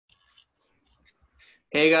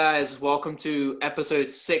Hey guys, welcome to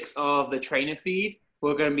episode 6 of the Trainer Feed.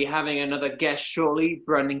 We're going to be having another guest shortly,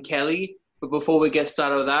 Brendan Kelley. But before we get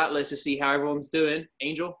started with that, let's just see how everyone's doing.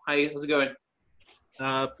 Angel, how's it going?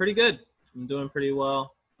 Pretty good. I'm doing pretty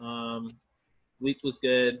well. Week was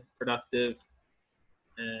good, productive,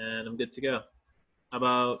 and I'm good to go. How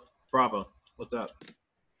about Bravo? What's up?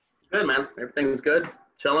 Good, man. Everything's good.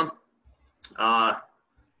 Chilling. Had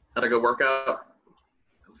a good workout.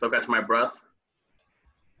 Still catching my breath.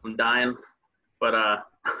 I'm dying. But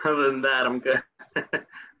other than that, I'm good.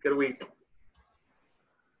 Good week.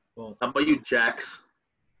 Cool. How about you, Jax?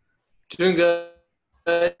 Doing good.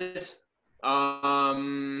 Same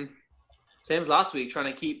as last week,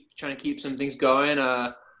 trying to keep some things going.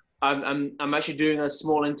 I'm actually doing a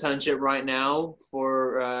small internship right now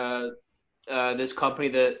for this company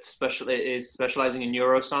that is specializing in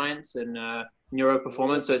neuroscience and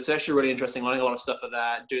neuroperformance. So it's actually really interesting, learning a lot of stuff of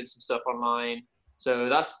that, doing some stuff online. So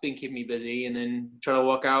that's been keeping me busy, and then trying to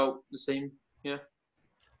work out the same. Yeah.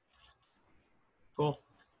 Cool.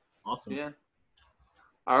 Awesome. Yeah.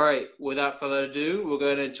 All right. Without further ado, we're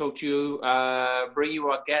going to talk to you, bring you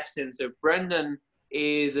our guest in. So Brendan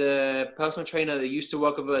is a personal trainer that used to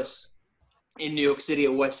work with us in New York City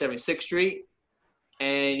at West 76th Street.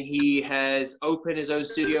 And he has opened his own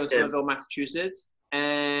studio in Somerville, Massachusetts.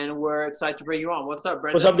 And we're excited to bring you on. What's up,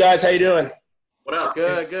 Brendan? What's up, guys? How you doing? What up?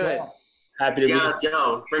 Good. Happy to be Yeah, here.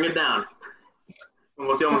 yo, bring it down.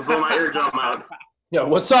 Almost blow my eardrum out. Yo,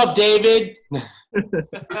 what's up, David?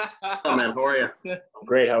 Oh, man, how are you? I'm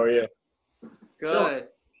great. How are you? Good.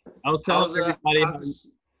 I was telling everybody,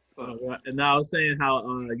 How's I was saying how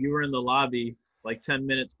you were in the lobby like 10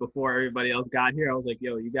 minits before everybody else got here. I was like,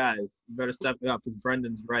 yo, you guys, you better step it up because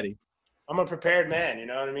Brendan's ready. I'm a prepared man. You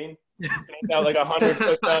know what I mean? Got like 100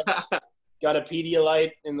 push-ups. Got a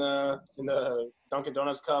Pedialyte in the Dunkin'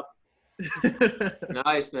 Donuts cup.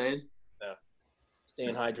 Nice, man. Yeah.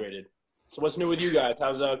 Staying hydrated. So what's new with you guys?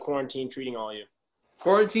 How's quarantine treating all of you?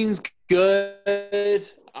 Quarantine's good.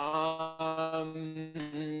 It's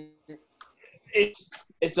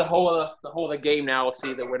a whole other game now.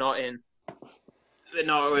 See that we're not in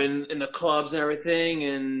the clubs and everything,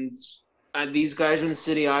 and these guys are in the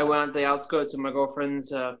city. I went to the outskirts of my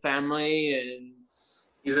girlfriend's family, and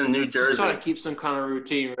He's in New Jersey. just trying to keep some kind of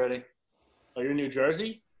routine ready. Oh, you're in New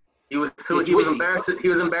Jersey? He was embarrassed. He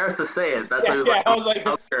was embarrassed to say it. That's why he was I was like,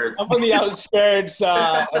 outskirts. I'm on the outskirts,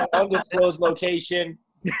 an undisclosed location.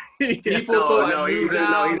 People No, thought no, I he's moved in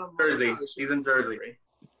out. Jersey. I'm like, "Oh, it's He's just in Jersey.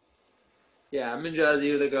 Yeah, I'm in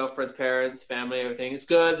Jersey with a girlfriend's parents, family, everything. It's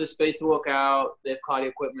good. There's space to work out. They have cardio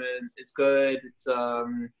equipment. It's good. It's our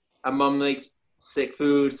mom makes sick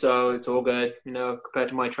food, so it's all good. You know, compared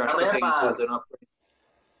to my trash cooking, it's all up.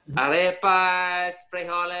 Arepas,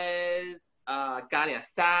 frijoles, carne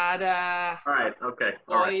asada, All right, okay.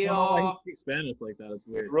 All right. I don't know why pollo. he speaks Spanish like that. It's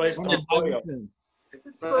weird. Roy's Brendan, called how's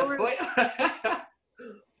Boyle.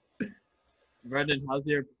 your- Brendan, how's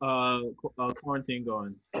your quarantine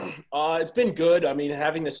going? It's been good. I mean,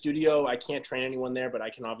 having the studio, I can't train anyone there, but I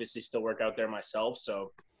can obviously still work out there myself.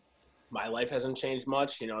 So my life hasn't changed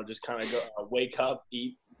much. You know, just kind of go wake up,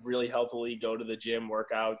 eat really healthily, go to the gym, work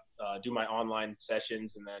out, do my online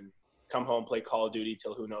sessions, and then come home, play Call of Duty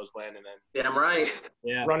till who knows when, and then Damn right.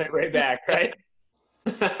 Yeah. run it right back, right?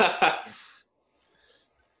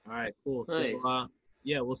 All right, cool. Nice. So,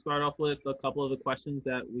 we'll start off with a couple of the questions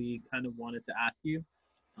that we kind of wanted to ask you.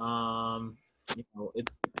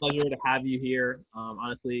 It's a pleasure to have you here.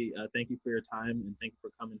 Honestly, thank you for your time and thank you for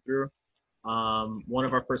coming through. One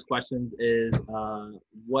of our first questions is,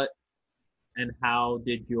 what and how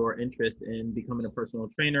did your interest in becoming a personal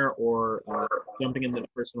trainer or jumping into the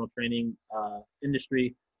personal training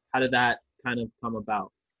industry, how did that kind of come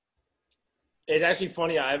about? It's actually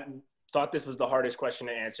funny. I thought this was the hardest question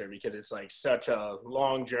to answer because it's like such a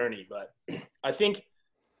long journey. But I think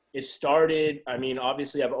it started, I mean,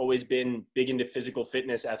 obviously I've always been big into physical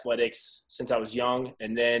fitness, athletics since I was young.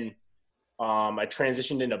 And then I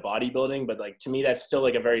transitioned into bodybuilding, but like to me, that's still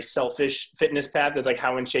like a very selfish fitness path. It's like,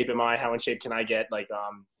 how in shape am I? How in shape can I get? Like,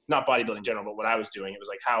 not bodybuilding in general, but what I was doing, it was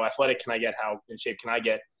like, how athletic can I get? How in shape can I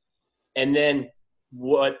get? And then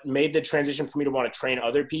what made the transition for me to want to train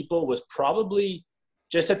other people was probably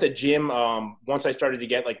just at the gym. Once I started to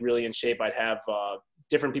get like really in shape, I'd have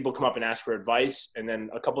different people come up and ask for advice. And then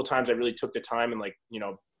a couple of times I really took the time and like, you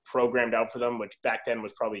know, programmed out for them, which back then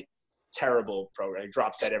was probably terrible program.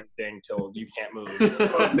 Drop set everything till you can't move.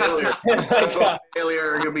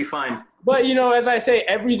 Failure, you'll be fine. But, you know, as I say,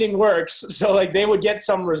 everything works. So, like, they would get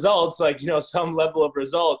some results, like, you know, some level of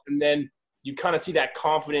result. And then you kind of see that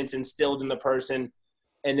confidence instilled in the person.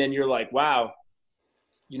 And then you're like, wow,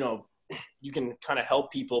 you know, you can kind of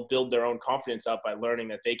help people build their own confidence up by learning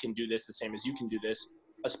that they can do this the same as you can do this.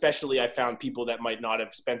 Especially I found people that might not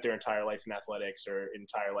have spent their entire life in athletics or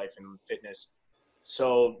entire life in fitness.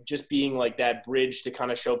 So just being like that bridge to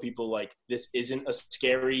kind of show people like this isn't a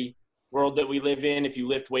scary world that we live in. If you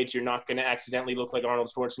lift weights, you're not going to accidentally look like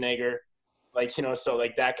Arnold Schwarzenegger. Like, you know, so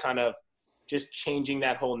like that kind of just changing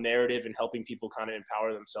that whole narrative and helping people kind of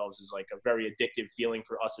empower themselves is like a very addictive feeling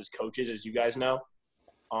for us as coaches, as you guys know.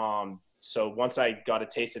 So once I got a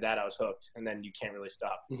taste of that, I was hooked, and then you can't really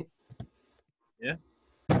stop. Yeah.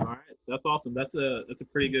 All right. That's awesome. That's a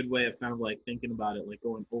pretty good way of kind of like thinking about it, like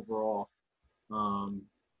going overall.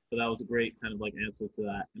 So that was a great kind of like answer to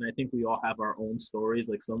that. And I think we all have our own stories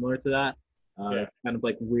like similar to that, kind of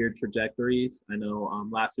like weird trajectories. I know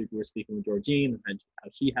last week we were speaking with Georgine and how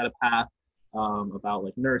she had a path about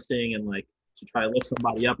like nursing, and like she tried to lift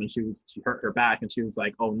somebody up and she hurt her back and she was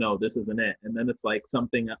like, oh no, this isn't it. And then it's like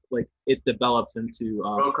something like it develops into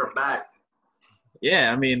broke her back.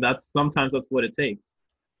 Yeah, I mean sometimes that's what it takes.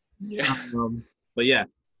 Yeah. But yeah.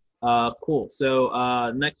 Cool.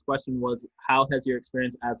 So next question was, how has your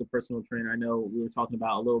experience as a personal trainer? I know we were talking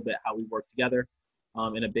about a little bit how we work together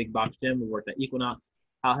in a big box gym. We worked at Equinox.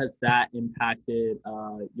 How has that impacted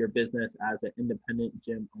your business as an independent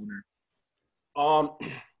gym owner?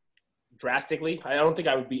 Drastically. I don't think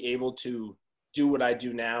I would be able to do what I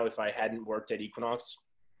do now if I hadn't worked at Equinox.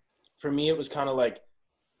 For me, it was kind of like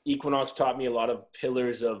Equinox taught me a lot of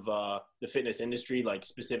pillars of the fitness industry, like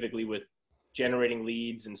specifically with generating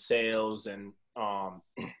leads and sales and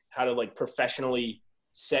how to like professionally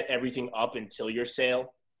set everything up until your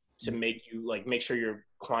sale to make sure your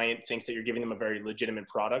client thinks that you're giving them a very legitimate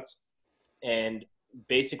product. And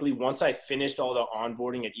basically once I finished all the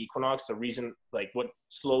onboarding at Equinox, the reason like what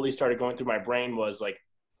slowly started going through my brain was like,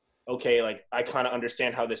 okay, like I kind of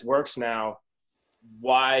understand how this works now.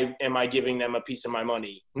 Why am I giving them a piece of my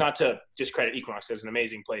money? Not to discredit Equinox, it's an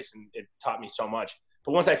amazing place and it taught me so much.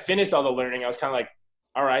 But once I finished all the learning, I was kind of like,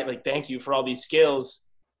 all right, like, thank you for all these skills.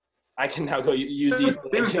 I can now go use these to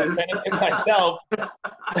benefit myself.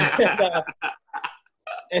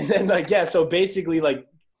 And then like, yeah, so basically like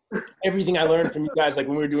everything I learned from you guys, like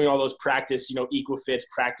when we were doing all those practice, you know, EquiFits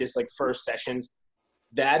practice, like first sessions,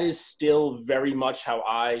 that is still very much how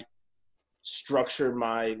I structure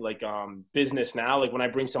my like business now. Like when I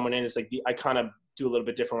bring someone in, it's like I kind of do a little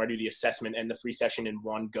bit different where I do the assessment and the free session in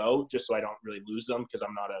one go, just so I don't really lose them because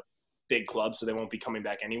I'm not a big club, so they won't be coming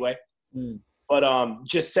back anyway. But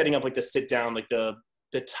just setting up like the sit down, like the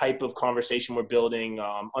type of conversation we're building,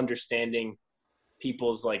 understanding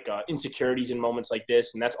people's like insecurities in moments like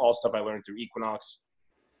this, and that's all stuff I learned through Equinox.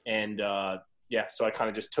 And yeah, so I kind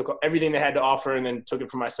of just took everything they had to offer and then took it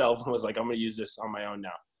for myself and was like, I'm gonna use this on my own now.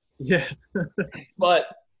 Yeah. But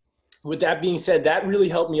with that being said, that really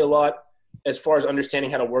helped me a lot as far as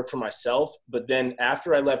understanding how to work for myself. But then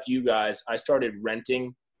after I left you guys, I started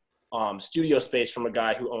renting studio space from a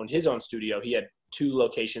guy who owned his own studio. He had 2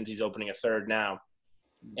 locations. He's opening a 3rd now.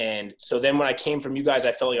 And so then when I came from you guys,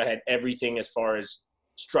 I felt like I had everything as far as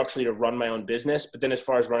structurally to run my own business. But then as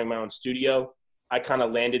far as running my own studio, I kind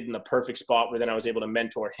of landed in the perfect spot where then I was able to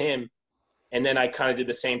mentor him. And then I kind of did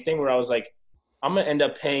the same thing where I was like, I'm going to end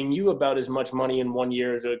up paying you about as much money in 1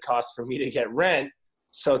 year as it would cost for me to get rent.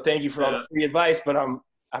 So thank you for all the free advice, but I'm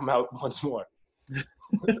out once more.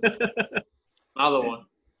 Another one.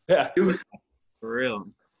 Yeah. For real.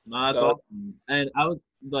 No, that's awesome. And I was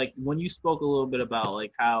like, when you spoke a little bit about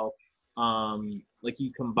like how like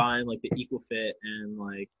you combine like the EquiFit and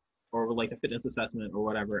like, or like a fitness assessment or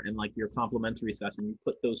whatever, and like your complimentary session, you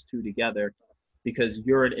put those 2 together because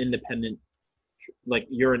you're an independent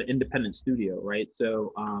studio, right?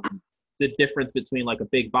 So the difference between like a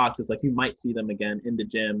big box is like you might see them again in the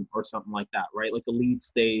gym or something like that, right? Like the lead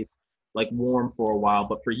stays like warm for a while,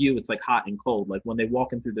 but for you it's like hot and cold. Like when they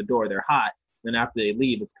walk in through the door, they're hot. Then after they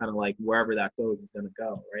leave, it's kind of like wherever that goes is going to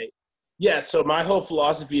go, right? Yeah, so my whole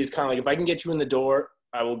philosophy is kind of like if I can get you in the door,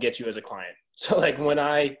 I will get you as a client. So like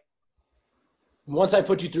once I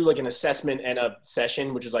put you through like an assessment and a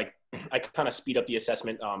session, which is like I kind of speed up the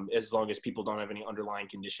assessment as long as people don't have any underlying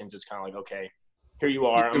conditions. It's kind of like, okay, here you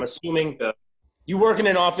are. I'm assuming you work in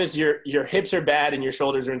an office, your hips are bad and your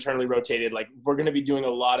shoulders are internally rotated. Like we're going to be doing a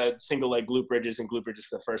lot of single leg glute bridges and glute bridges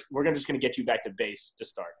for the first. We're just going to get you back to base to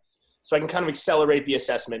start. So I can kind of accelerate the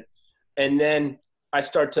assessment. And then I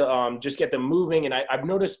start to just get them moving. And I've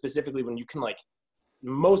noticed specifically when you can like,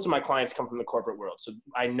 most of my clients come from the corporate world. So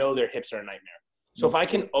I know their hips are a nightmare. So if I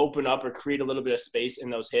can open up or create a little bit of space in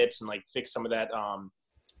those hips and like fix some of that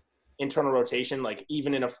internal rotation, like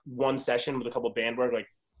even in one session with a couple of band work, like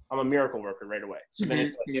I'm a miracle worker right away. So then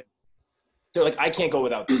it's like, they're like, I can't go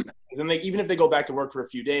without this. then even if they go back to work for a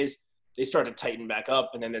few days, they start to tighten back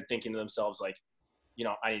up, and then they're thinking to themselves like,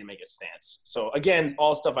 I need to make a stance. So again,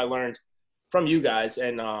 all stuff I learned from you guys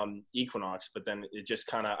and Equinox, but then it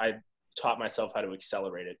just I taught myself how to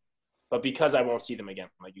accelerate it. But because I won't see them again,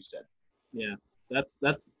 like you said. Yeah, it's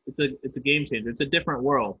a game changer. It's a different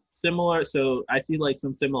world. Similar, so I see like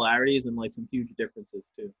some similarities and like some huge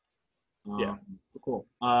differences too. Yeah. Cool.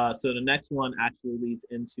 So the next one actually leads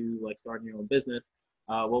into like starting your own business.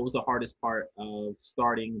 What was the hardest part of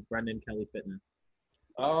starting Brendan Kelley Fitness?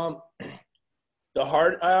 There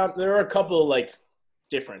are a couple like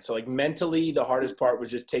different. So like mentally, the hardest part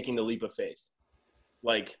was just taking the leap of faith.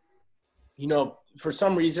 Like, for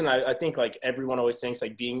some reason, I think like everyone always thinks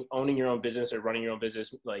like owning your own business or running your own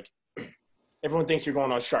business, like everyone thinks you're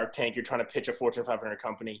going on Shark Tank, you're trying to pitch a Fortune 500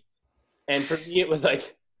 company. And for me, it was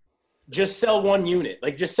like, just sell one unit,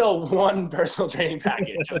 like just sell one personal training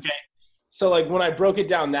package. Okay. So like when I broke it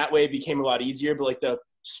down that way, it became a lot easier, but like the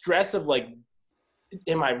stress of like,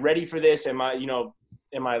 am I ready for this? Am I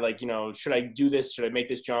like, should I do this? Should I make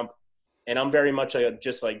this jump? And I'm very much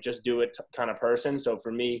just do it kind of person. So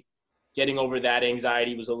for me, getting over that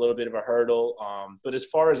anxiety was a little bit of a hurdle. But as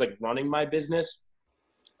far as like running my business,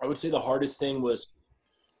 I would say the hardest thing was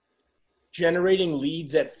generating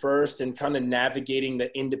leads at first and kind of navigating the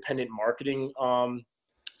independent marketing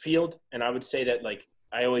field. And I would say that like,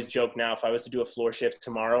 I always joke now, if I was to do a floor shift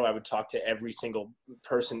tomorrow, I would talk to every single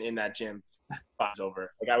person in that gym 5 hours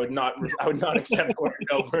over. Like I would not accept or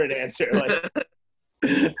no for an answer. Like,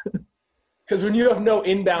 because when you have no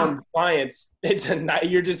inbound clients,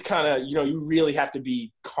 you're just kind of, you really have to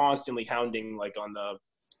be constantly hounding like on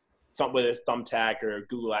whether Thumbtack or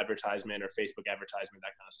Google advertisement or Facebook advertisement,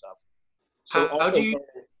 that kind of stuff. So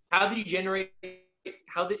how did you generate,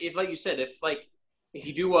 if like you said, if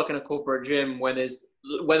you do work in a corporate gym whether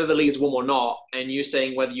the league is warm or not, and you're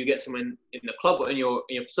saying whether you get someone in the club or in your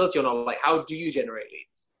facility or not, like how do you generate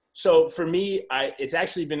leads? So for me, it's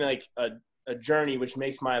actually been like a journey, which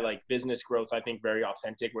makes my like business growth, I think, very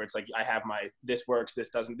authentic, where it's like, I have this works, this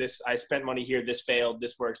doesn't, I spent money here, this failed,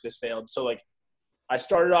 this works, this failed. So like I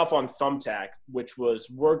started off on Thumbtack, which was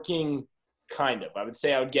working kind of, I would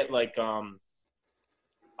say I would get like,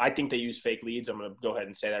 I think they use fake leads. I'm going to go ahead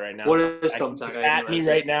and say that right now. What is Thumbtack? At me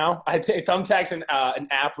right now. I think Thumbtack's an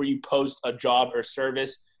app where you post a job or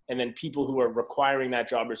service, and then people who are requiring that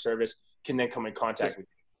job or service can then come in contact with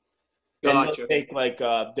you. Gotcha.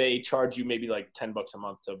 And they charge you maybe like $10 a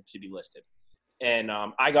month to be listed. And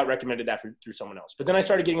I got recommended that through someone else. But then I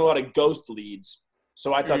started getting a lot of ghost leads.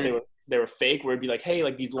 So I thought they were fake, where it'd be like, hey,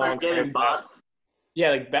 like these long bots. Yeah,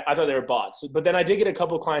 like I thought they were bots. But then I did get a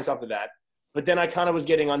couple of clients off of that. But then I kind of was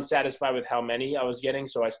getting unsatisfied with how many I was getting.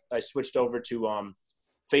 So I switched over to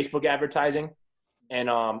Facebook advertising. And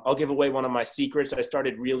I'll give away one of my secrets. I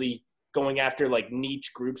started really going after like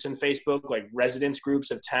niche groups in Facebook, like residence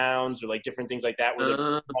groups of towns or like different things like that, where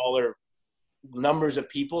there's smaller numbers of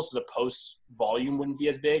people. So the post volume wouldn't be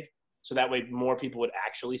as big. So that way more people would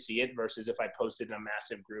actually see it, versus if I posted in a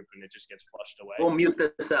massive group and it just gets flushed away. We'll mute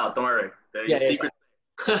this out. Don't worry. Secret.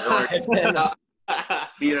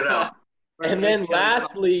 Beat it out. And then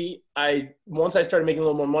lastly, once I started making a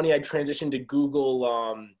little more money, I transitioned to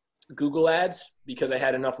Google ads, because I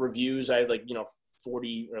had enough reviews. I had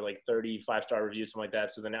 40 or 30 5-star reviews, something like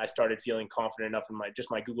that. So then I started feeling confident enough in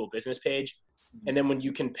my Google business page. And then when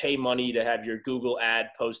you can pay money to have your Google ad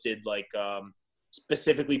posted,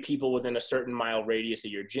 specifically people within a certain mile radius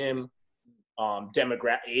of your gym,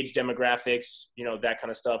 age demographics, that kind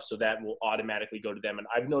of stuff. So that will automatically go to them. And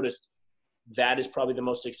I've noticed that is probably the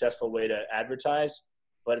most successful way to advertise,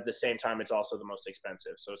 but at the same time, it's also the most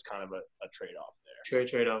expensive. So it's kind of a trade-off there.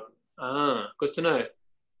 Trade-off. Good to know.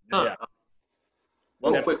 Yeah.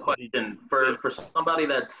 One quick question for somebody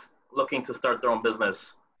that's looking to start their own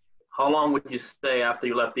business. How long would you say after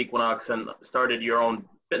you left Equinox and started your own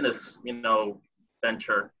fitness,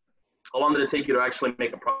 venture? How long did it take you to actually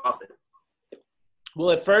make a profit? Well,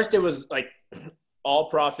 at first it was all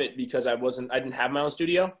profit, because I didn't have my own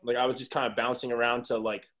studio. Like I was just kind of bouncing around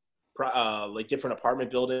to different apartment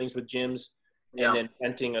buildings with gyms, and then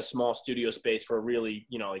renting a small studio space for really,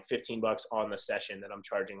 $15 on the session that I'm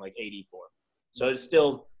charging $80 for. So it's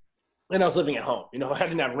still, and I was living at home, I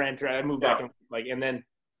didn't have rent. I moved back and then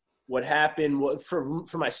what happened for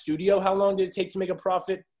my studio, how long did it take to make a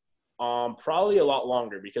profit? Probably a lot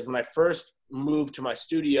longer, because when I first moved to my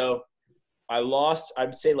studio, I lost,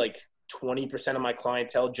 I'd say 20% of my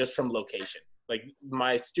clientele just from location. Like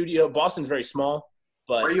my studio, Boston's very small,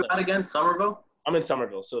 but where are you at again? Somerville? I'm in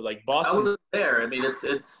Somerville. So Boston. I was there. I mean, it's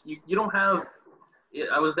you don't have,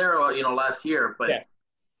 I was there, last year, but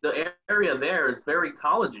the area there is very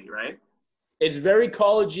collegey, right? It's very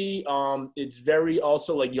collegey. It's very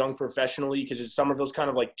also like young professionally, because some of those kind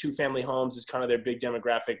of like 2-family homes is kind of their big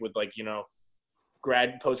demographic with like, you know,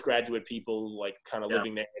 postgraduate people like kind of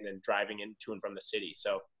living there and then driving in to and from the city.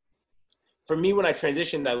 So for me, when I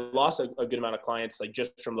transitioned, I lost a good amount of clients, like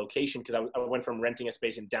just from location, because I went from renting a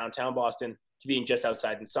space in downtown Boston to being just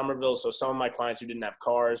outside in Somerville. So some of my clients who didn't have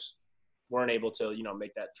cars weren't able to, you know,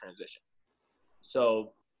 make that transition.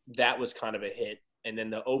 So that was kind of a hit. And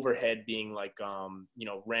then the overhead being like, you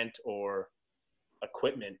know, rent or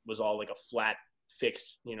equipment was all like a flat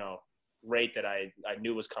fixed, you know, rate that I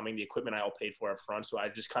knew was coming. The equipment I all paid for up front. So I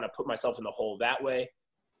just kind of put myself in the hole that way.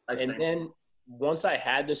 And then once I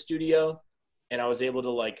had the studio and I was able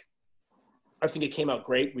to like, I think it came out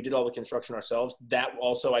great. We did all the construction ourselves. That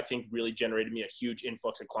also, I think, really generated me a huge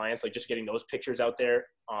influx of clients, like just getting those pictures out there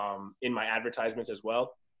in my advertisements as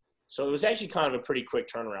well. So it was actually kind of a pretty quick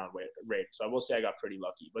turnaround rate. So I will say I got pretty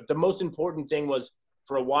lucky. But the most important thing was,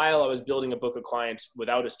 for a while, I was building a book of clients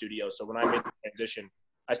without a studio. So when I made the transition,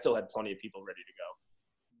 I still had plenty of people ready to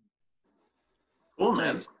go. Cool,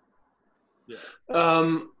 man.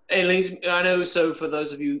 At least I know. So for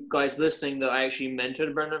those of you guys listening, that I actually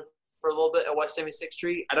mentored Brendan for a little bit at West 76th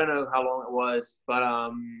Street. I don't know how long it was, but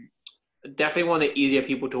definitely one of the easier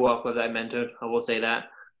people to work with that I mentored. I will say that.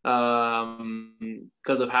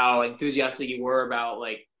 Because of how enthusiastic you were about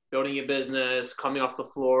like building your business, coming off the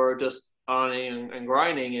floor, just earning and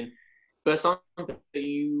grinding. But something that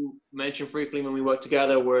you mentioned frequently when we worked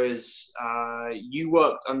together was you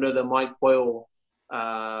worked under the Mike Boyle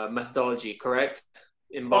methodology, correct?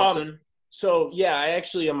 In Boston? So yeah, I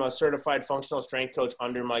actually am a certified functional strength coach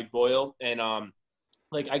under Mike Boyle. And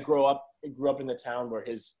like I grew up in the town where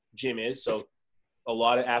his gym is. So a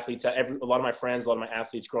lot of athletes, a lot of my friends, a lot of my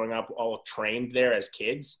athletes growing up all trained there as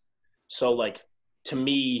kids. So like, to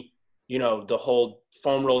me, you know, the whole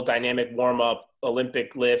foam roll dynamic warm up,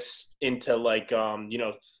 Olympic lifts into like, you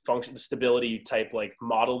know, function stability type like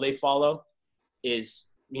model they follow is,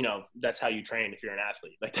 you know, that's how you train if you're an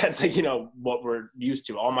athlete. Like that's like, you know, what we're used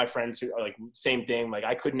to. All my friends who are like same thing. Like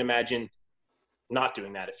I couldn't imagine not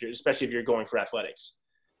doing that especially if you're going for athletics.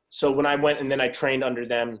 So when I went and then I trained under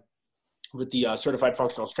them with the certified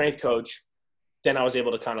functional strength coach, then I was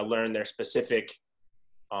able to kind of learn their specific,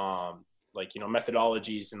 like, you know,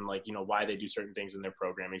 methodologies and like, you know, why they do certain things in their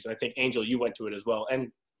programming. So I think Angel, you went to it as well,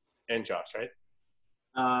 and Josh, right?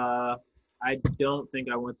 I don't think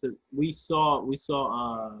I went to. We saw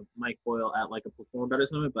Mike Boyle at like a Perform Better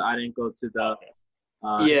Summit, but I didn't go to the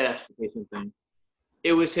education thing.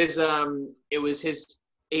 It was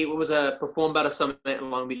a Perform Better Summit in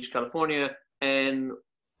Long Beach, California, and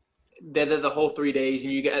they're there the whole 3 days,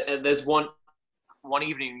 and you get there's one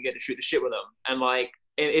evening you get to shoot the shit with them, and like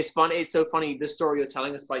it's funny. It's so funny the story you're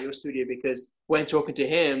telling us about your studio, because when talking to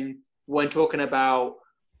him, when talking about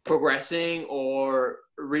progressing or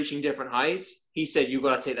reaching different heights, he said you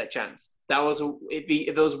got to take that chance. That was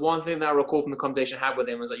if there was one thing that I recall from the conversation I had with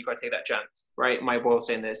him, was that you got to take that chance, right? Mike Boyle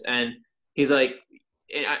saying this, and he's like,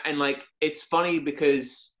 and like it's funny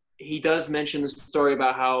because he does mention the story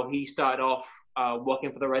about how he started off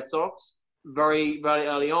working for the Red Sox very, very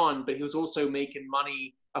early on, but he was also making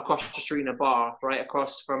money across the street in a bar, right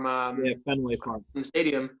across from Fenway Park, from the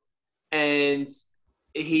stadium. And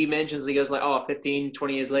he mentions, he goes like, 15,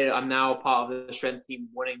 20 years later, I'm now part of the strength team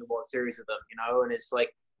winning the World Series with them, you know? And it's like,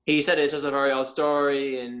 he said it's just a very old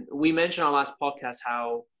story. And we mentioned on our last podcast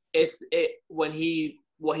how what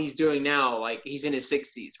he's doing now, like he's in his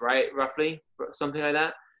 60s, right? Roughly, something like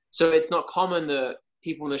that. So it's not common that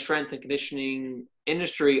people in the strength and conditioning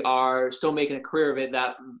industry are still making a career of it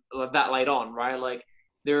that late on, right? Like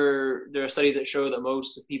there are studies that show that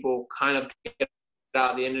most people kind of get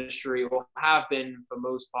out of the industry, or have been for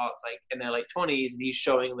most parts, like in their late 20s, and he's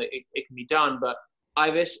showing that it can be done. But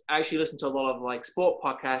I've actually listened to a lot of like sport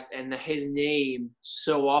podcasts, and his name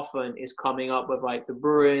so often is coming up with like the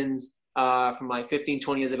Bruins from like 15,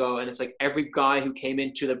 20 years ago. And it's like every guy who came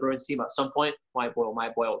into the Bruins team at some point, Mike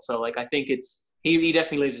Boyle. So like, I think he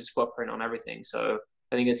definitely leaves his footprint on everything. So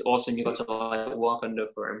I think it's awesome you got to like work under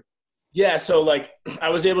for him. Yeah, so like I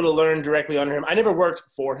was able to learn directly under him. I never worked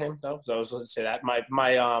for him though, so I was supposed to say that. My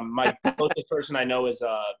closest person I know is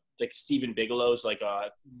like Stephen Bigelow's, like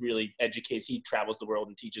really educates. He travels the world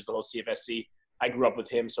and teaches the whole CFSC. I grew up with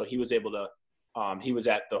him, so he was able to. He was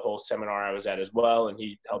at the whole seminar I was at as well, and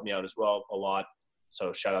he helped me out as well a lot.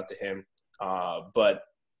 So shout out to him. But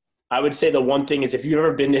I would say the one thing is, if you've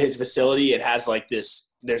ever been to his facility, it has like this.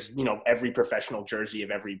 There's, you know, every professional jersey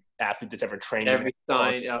of every athlete that's ever trained. Every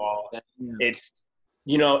sign. It's,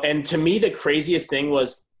 you know, and to me, the craziest thing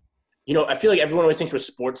was, I feel like everyone always thinks with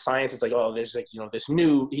sports science, it's like, oh, there's like,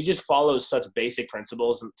 he just follows such basic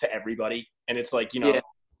principles to everybody. And it's like,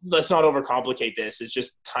 let's not overcomplicate this. It's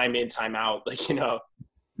just time in, time out. Like,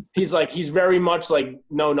 he's very much like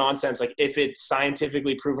no nonsense. Like if it's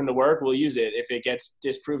scientifically proven to work, we'll use it. If it gets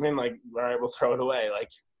disproven, like, all right, we'll throw it away. Like,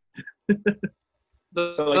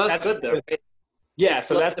 so like, that's good though. Right? Yeah.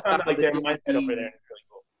 So that's kind of like their mindset over there. It's really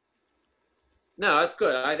cool. No, that's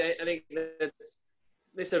good. I think that's,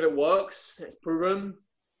 they said it works, it's proven.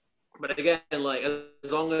 But again, like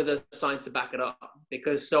as long as there's science to back it up,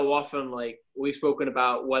 because so often, like we've spoken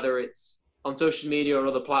about, whether it's on social media or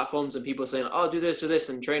other platforms, and people saying, "Oh, do this or this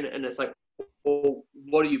and train it," and it's like, well,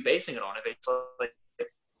 what are you basing it on? If it's like,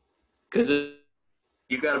 because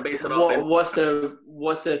you got to base it off. What's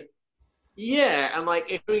a yeah, and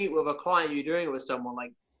like if you're doing it with a client, you're doing it with someone.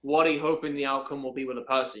 Like, what are you hoping the outcome will be with a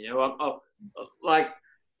person? Like,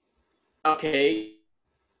 okay.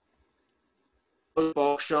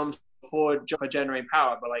 Box jumps for generating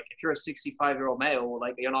power, but like if you're a 65-year-old male,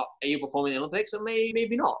 like are you performing in the Olympics? Or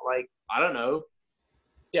maybe not. Like I don't know.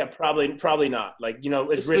 Yeah, probably not. Like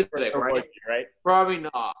it's risk right? Probably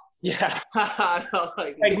not. Yeah.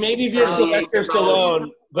 like maybe if you're Sylvester Stallone,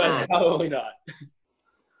 but probably not.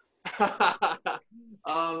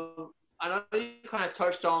 I know you kind of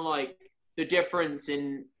touched on like the difference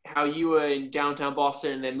in how you were in downtown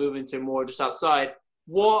Boston and then moving to more just outside.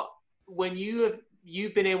 When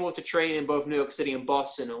you've been able to train in both New York City and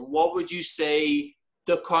Boston, and what would you say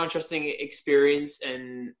the contrasting experience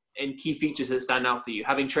and key features that stand out for you,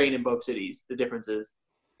 having trained in both cities, the differences?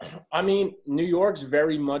 I mean, New York's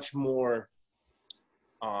very much more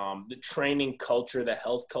the training culture, the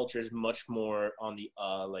health culture is much more on the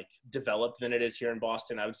like developed than it is here in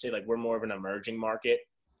Boston. I would say like we're more of an emerging market.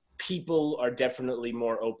 People are definitely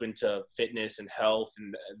more open to fitness and health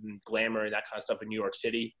and glamour and that kind of stuff in New York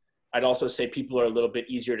City. I'd also say people are a little bit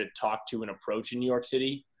easier to talk to and approach in New York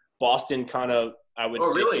City. Boston kind of, I would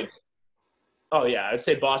say. Really? Oh, yeah. I would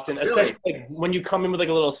say Boston, really? Especially like when you come in with like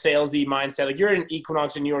a little salesy mindset. Like you're at an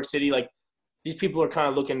Equinox in New York City, like these people are kind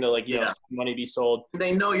of looking to like, money be sold.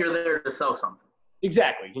 They know you're there to sell something.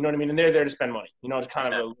 Exactly. You know what I mean? And they're there to spend money. It's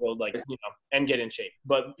kind of a little like, and get in shape.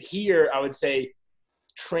 But here, I would say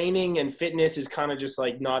training and fitness is kind of just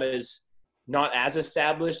like not as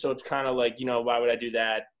established. So it's kind of like, why would I do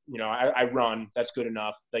that? I run, that's good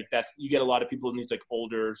enough. Like you get a lot of people in these like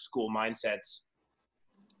older school mindsets.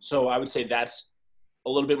 So I would say that's a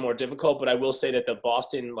little bit more difficult, but I will say that the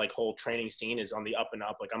Boston like whole training scene is on the up and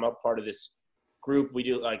up. Like I'm a part of this group. We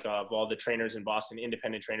do like all the trainers in Boston,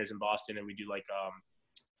 independent trainers in Boston. And we do like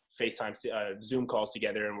FaceTime, Zoom calls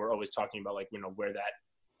together. And we're always talking about like, where that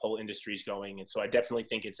whole industry is going. And so I definitely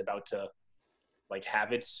think it's about to like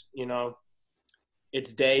have its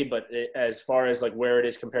day, but as far as like where it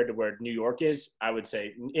is compared to where New York is, I would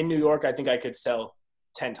say in New York, I think I could sell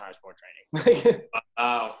 10 times more training.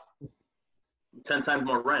 Wow. 10 times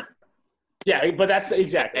more rent. Yeah, but that's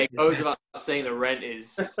exactly. It goes about saying the rent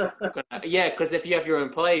is because if you have your own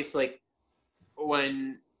place, like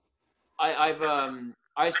when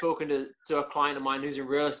I've spoken to a client of mine who's in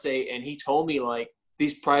real estate, and he told me like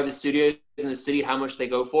these private studios in the city, how much they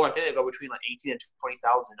go for. I think they go between like 18 and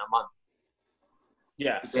 20,000 a month.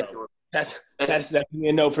 Yeah, so that's definitely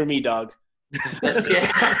a no for me, dog. That's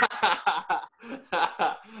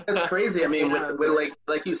crazy. I mean, with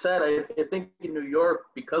like you said, I think in New York,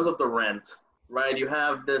 because of the rent, right? You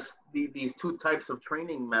have these two types of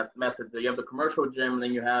training methods. You have the commercial gym, and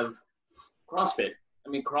then you have CrossFit. I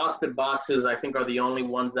mean, CrossFit boxes, I think, are the only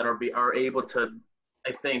ones that are able to,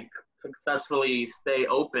 I think, successfully stay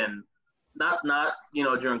open. Not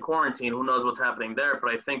during quarantine. Who knows what's happening there?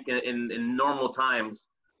 But I think in normal times,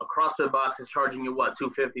 a CrossFit box is charging you what,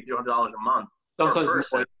 $250, $300 a month.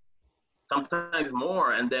 Sometimes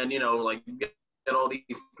more. And then like you get all these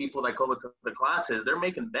people that go to the classes, they're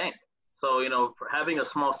making bank. So for having a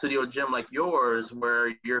small studio gym like yours,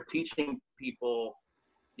 where you're teaching people,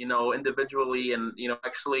 individually, and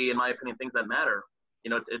actually, in my opinion, things that matter.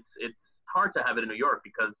 It's hard to have it in New York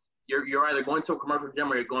because you're either going to a commercial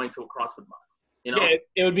gym or you're going to a CrossFit box. Yeah,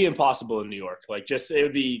 it would be impossible in New York. Like it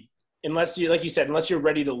would be, unless you, like you said, unless you're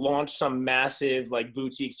ready to launch some massive like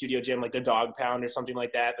boutique studio gym, like the Dog Pound or something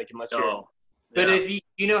like that. Like unless you're, but if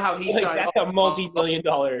you know how he started, that's a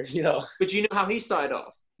multi-million-dollar, But you know how he started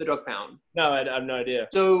off, the Dog Pound? No, I have no idea.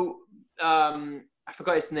 So I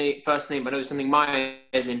forgot his first name, but I know it's something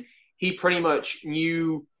Myers, and he pretty much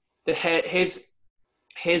knew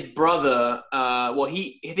his brother.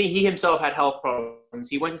 He himself had health problems.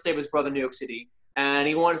 He went to stay with his brother in New York City, and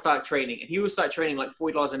he wanted to start training. And he would start training like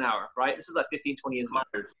 $40 an hour, right? This is like 15, 20 years ago.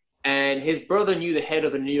 And his brother knew the head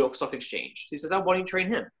of the New York Stock Exchange. So he says, "Oh, why don't you train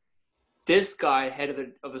him?" This guy, head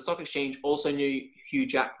of the stock exchange, also knew Hugh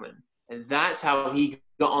Jackman. And that's how he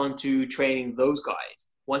got onto training those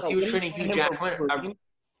guys. Once he was training Hugh Jackman,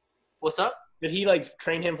 what's up? Did he like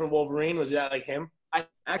train him for Wolverine? Was that like him? I'm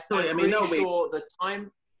pretty sure the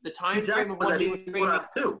time frame of when he was training. Equinox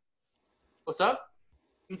too. What's up?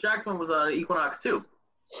 Hugh Jackman was Equinox too.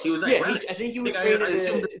 He was I think he was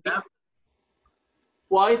training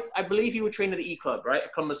Well, I believe he would train at the E Club, right?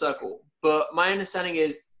 At Columbus Circle. But my understanding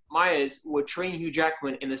is Myers would train Hugh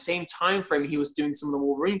Jackman in the same time frame he was doing some of the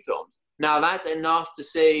Wolverine films. Now, that's enough to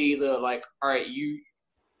say that, like, all right, you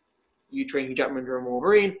train Hugh Jackman during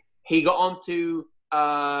Wolverine. He got onto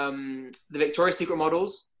the Victoria's Secret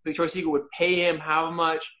models. Victoria's Secret would pay him how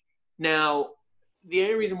much. Now, the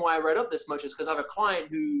only reason why I read up this much is because I have a client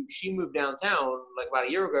who she moved downtown like about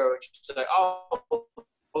a year ago, and she's like, "Oh,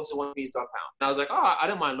 also one piece dog pound." And I was like, "Oh, I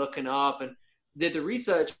don't mind looking up," and did the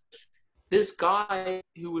research. This guy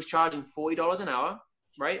who was charging $40 an hour,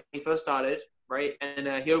 right? He first started, right? And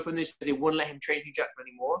he opened this because they wouldn't let him train Hugh Jackman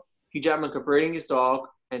anymore. Hugh Jackman could bring his dog,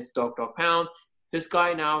 hence dog pound. This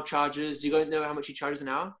guy now charges, you don't know how much he charges an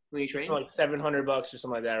hour when he trains? Like $700 or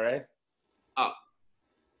something like that, right?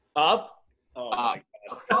 Up. Oh,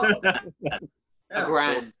 $1,000.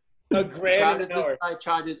 $1,000 an This hour. guy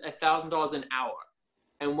charges $1,000 an hour.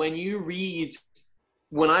 And when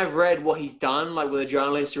I've read what he's done, like with a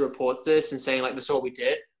journalist who reports this and saying like, "This is what we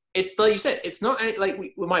did," it's like you said, it's not like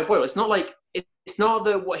with Mike Boyle. It's not like it's not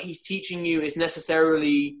that what he's teaching you is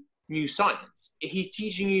necessarily new science. He's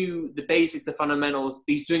teaching you the basics, the fundamentals.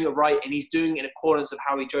 He's doing it right, and he's doing it in accordance of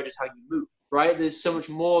how he judges how you move. Right? There's so much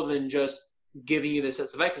more than just giving you the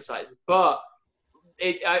sets of exercises. But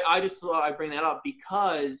I just thought I'd bring that up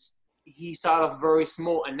because he started off very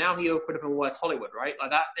small, and now he opened up in West Hollywood, right? Like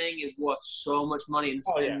that thing is worth so much money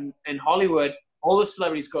in Hollywood. All the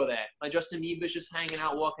celebrities go there. Like Justin Bieber's just hanging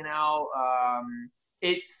out, walking out.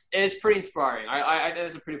 It's pretty inspiring. I think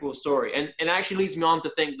it's a pretty cool story, and it actually leads me on to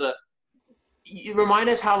think that. You remind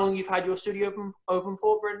us how long you've had your studio open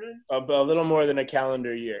for, Brendan? A little more than a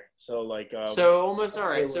calendar year. So like. So almost all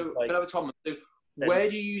right. So like, a bit over 12 months. So where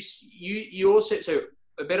do you also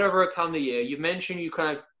a bit over a calendar year? You mentioned you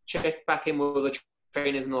kind of check back in with the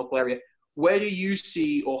trainers in the local area. Where do you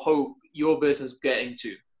see or hope your business getting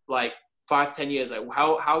to? Like 5-10 years? Like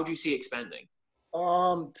how do you see expanding?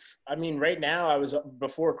 I mean, right now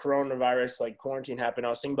before coronavirus, like quarantine happened, I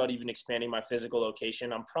was thinking about even expanding my physical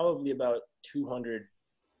location. I'm probably about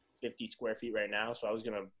 250 square feet right now. So I was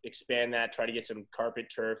going to expand that, try to get some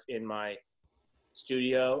carpet turf in my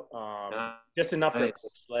studio. Just enough for a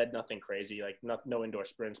sled, nothing crazy, like no indoor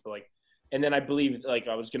sprints, but like, and then I believe like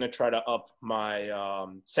I was going to try to up my,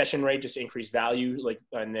 session rate, just increase value, like,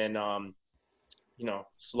 and then,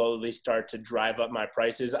 slowly start to drive up my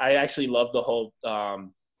prices. I actually love the whole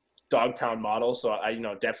dog pound model. So I,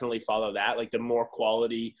 definitely follow that. Like the more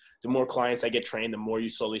quality, the more clients I get trained, the more you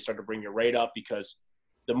slowly start to bring your rate up because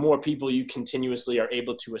the more people you continuously are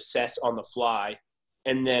able to assess on the fly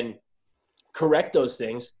and then correct those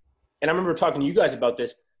things. And I remember talking to you guys about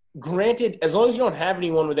this. Granted, as long as you don't have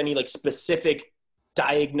anyone with any like specific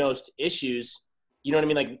diagnosed issues, you know what I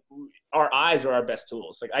mean? Like our eyes are our best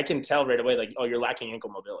tools. Like I can tell right away, like, oh, you're lacking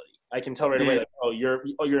ankle mobility. I can tell right away, like, oh,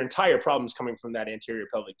 your entire problem's coming from that anterior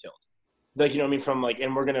pelvic tilt. Like, you know what I mean? From like,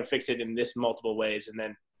 and we're going to fix it in this multiple ways. And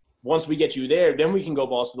then once we get you there, then we can go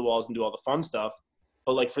balls to the walls and do all the fun stuff.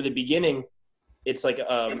 But like for the beginning, it's like,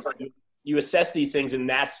 you assess these things and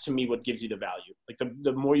that's to me what gives you the value. Like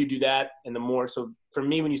the more you do that and the more, so for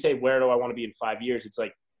me, when you say, where do I want to be in 5 years? It's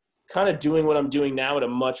like kind of doing what I'm doing now at a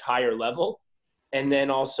much higher level. And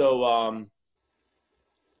then also,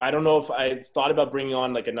 I don't know if I thought about bringing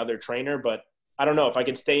on like another trainer, but I don't know if I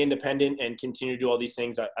could stay independent and continue to do all these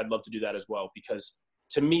things. I'd love to do that as well, because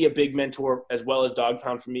to me, a big mentor as well as dog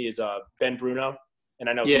pound for me is Ben Bruno. And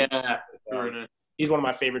I know he's one of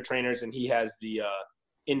my favorite trainers, and he has the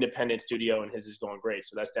independent studio, and his is going great.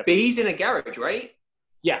 So that's definitely. But he's in a garage, right?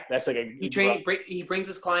 Yeah, that's like he brings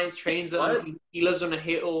his clients, trains them. He lives on a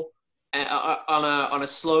hill, on a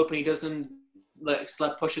slope, and he does them. Like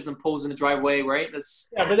sled pushes and pulls in the driveway, right?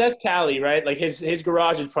 Yeah, but that's Cali, right? Like his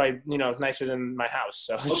garage is probably nicer than my house.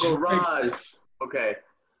 So garage. Okay,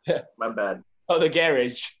 my bad. Oh, the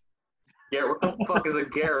garage. Yeah, what the fuck is a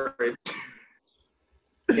garage?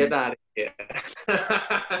 Get out of here.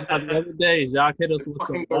 The other day, Jacques hit us with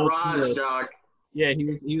some garage, Jacques. Yeah, he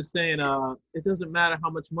was saying it doesn't matter how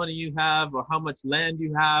much money you have or how much land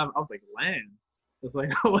you have. I was like, land. It's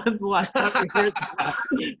like, when's the last time you heard that?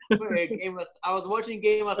 I was watching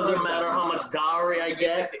Game of Thrones. Doesn't matter how much dowry I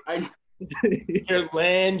get. your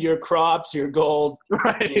land, your crops, your gold.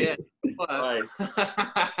 Right. Yeah. Right.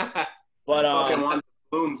 But Fucking want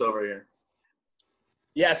blooms over here.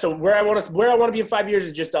 yeah, so where I want to be in 5 years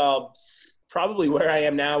is just probably where I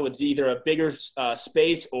am now with either a bigger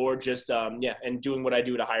space or just and doing what I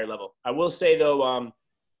do at a higher level. I will say though,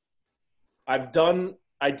 I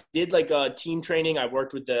did like team training. I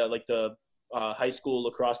worked with the high school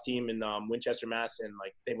lacrosse team in Winchester, Mass, and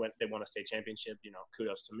like they won a state championship. You know,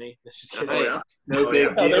 kudos to me. Just kidding. Oh, yeah. No Oh, big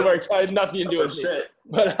yeah. No, they deal. were I had nothing to do Oh, with me. shit.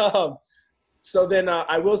 But so then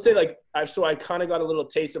I will say like I kind of got a little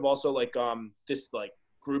taste of also like this like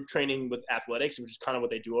group training with athletics, which is kind of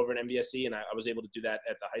what they do over at MBSC, and I was able to do that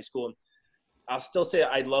at the high school. And I'll still say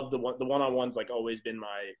I love the one-on-ones, like always been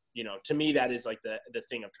my, you know, to me that is like the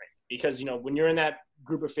thing of training, because you know when you're in that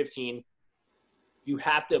group of 15, you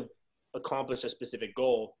have to accomplish a specific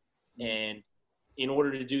goal, and in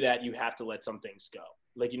order to do that you have to let some things go,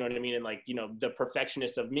 like, you know what I mean? And like, you know, the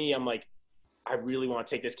perfectionist of me, I'm like, I really want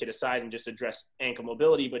to take this kid aside and just address ankle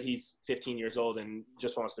mobility, but he's 15 years old and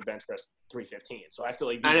just wants to bench press 315. So I have to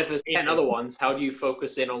like. And if there's 10 other ones, how do you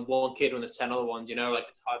focus in on one kid when there's 10 other ones? You know, like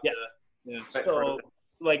it's hard to. Yeah. So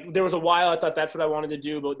like there was a while I thought that's what I wanted to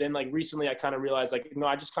do, but then like recently I kind of realized like, no,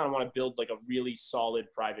 I just kind of want to build like a really solid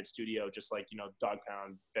private studio, just like, you know, Dog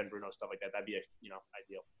Pound, Ben Bruno, stuff like that. That'd be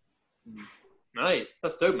ideal. Nice.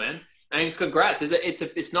 That's dope, man. And congrats.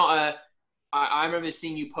 It's not a. I remember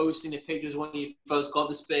seeing you posting the pictures when you first got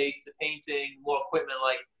the space, the painting, more equipment.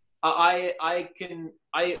 Like I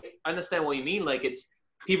understand what you mean. Like it's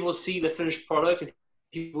people see the finished product and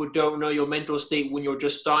people don't know your mental state when you're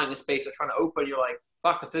just starting the space or trying to open. You're like,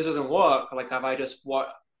 fuck, if this doesn't work, like have I just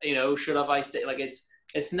should have I stay? Like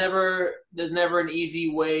there's never an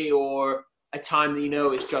easy way or a time that you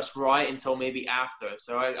know it's just right until maybe after.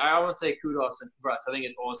 So I want to say kudos and congrats. I think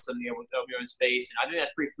it's awesome to be able to have your own space, and I think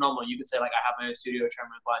that's pretty phenomenal. You could say like I have my own studio, train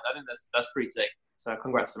my clients. I think that's pretty sick. So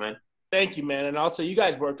congrats, man. Thank you, man. And also you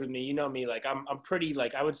guys worked with me. You know me, like I'm pretty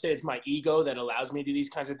like I would say it's my ego that allows me to do these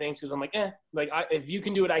kinds of things, because I'm like, if you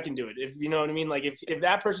can do it, I can do it. If you know what I mean, like if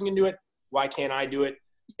that person can do it, why can't I do it?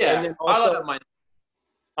 Yeah, and then also, I love that mindset.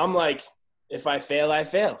 I'm like, if I fail, I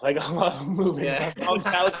fail. Like I'm moving. Yeah.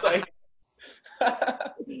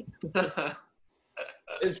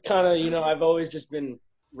 It's kind of, you know, I've always just been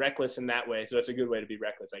reckless in that way, so it's a good way to be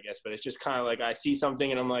reckless, I guess. But it's just kind of like I see something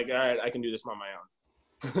and I'm like, all right, I can do this on my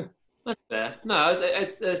own. That's fair. No,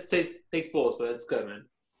 it takes balls, but it's good, man.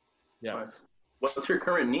 Yeah. Nice. What's your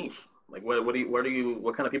current niche? Like, what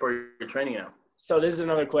kind of people are you training now? So this is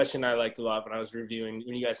another question I liked a lot when I was reviewing,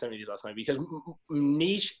 when you guys sent me these last night, because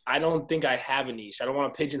niche, I don't think I have a niche. I don't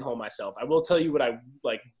want to pigeonhole myself. I will tell you what I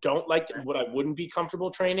like, don't like, what I wouldn't be comfortable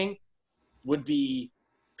training would be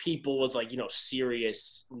people with like, you know,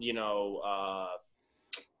 serious, you know,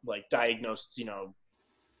 like diagnosed, you know,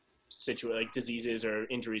 like diseases or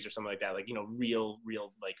injuries or something like that. Like, you know, real,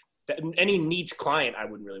 like any niche client I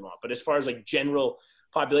wouldn't really want. But as far as like general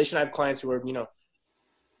population, I have clients who are, you know,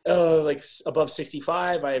 like above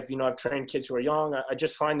 65. I've trained kids who are young. I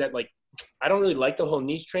just find that like, I don't really like the whole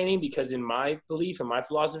niche training, because in my belief and my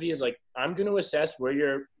philosophy is like, I'm going to assess where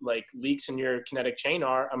your like leaks in your kinetic chain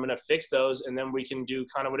are. I'm going to fix those, and then we can do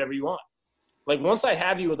kind of whatever you want. Like once I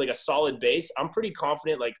have you with like a solid base, I'm pretty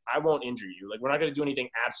confident, like I won't injure you. Like we're not going to do anything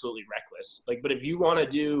absolutely reckless. Like, but if you want to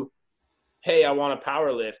do, hey, I want to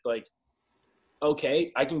power lift, like,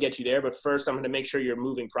 okay, I can get you there, but first I'm going to make sure you're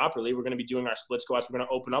moving properly. We're going to be doing our split squats. We're going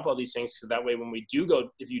to open up all these things, so that way when we do go,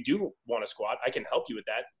 if you do want to squat, I can help you with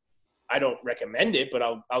that. I don't recommend it, but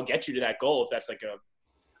I'll get you to that goal if that's like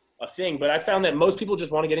a thing. But I found that most people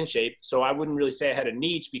just want to get in shape, so I wouldn't really say I had a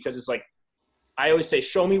niche, because it's like, I always say,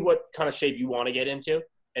 show me what kind of shape you want to get into,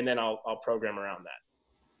 and then I'll program around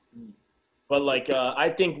that. But like, I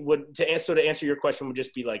think to answer your question would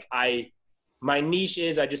just be like, my niche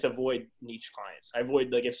is I just avoid niche clients. I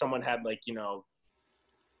avoid, like, if someone had like, you know,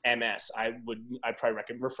 MS, I'd probably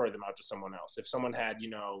refer them out to someone else. If someone had, you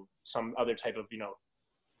know, some other type of, you know,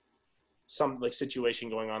 some like situation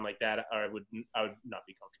going on like that, I would not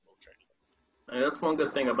be comfortable training. And that's one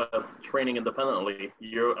good thing about training independently.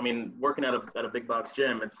 Working at a big box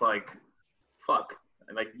gym, it's like, fuck,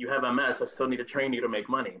 like you have MS, I still need to train you to make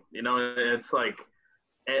money. You know, and it's like,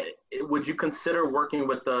 would you consider working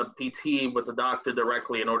with the PT, with the doctor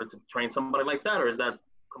directly in order to train somebody like that, or is that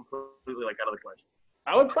completely like out of the question?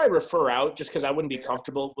 I would probably refer out, just because I wouldn't be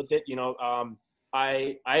comfortable with it. You know,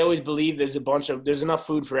 I always believe there's enough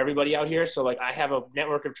food for everybody out here. So like I have a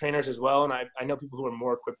network of trainers as well, and I know people who are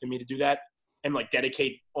more equipped than me to do that and like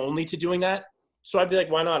dedicate only to doing that. So I'd be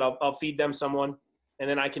like, why not? I'll feed them someone, and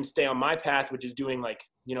then I can stay on my path, which is doing like,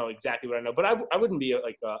 you know, exactly what I know. But I wouldn't be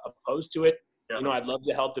like opposed to it. Yeah. You know, I'd love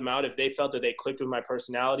to help them out if they felt that they clicked with my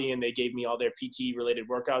personality and they gave me all their PT related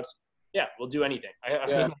workouts. Yeah, we'll do anything. I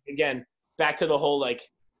mean, again, back to the whole like,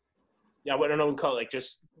 yeah, what I don't know, call it, like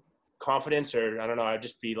just confidence, or I don't know. I'd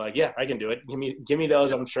just be like, yeah, I can do it. Give me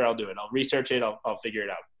those. I'm sure I'll do it. I'll research it. I'll figure it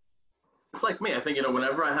out. It's like me. I think, you know,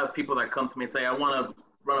 whenever I have people that come to me and say, I want to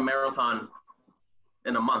run a marathon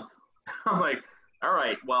in a month, I'm like, all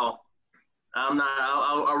right, well,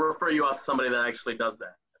 I'll refer you out to somebody that actually does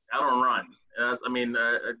that. I don't run. I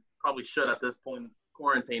probably should at this point in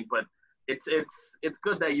quarantine, but it's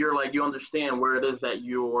good that you're like, you understand where it is that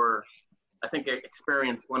your, I think,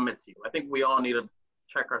 experience limits you. I think we all need to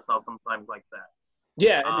check ourselves sometimes like that.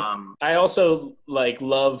 Yeah. I also like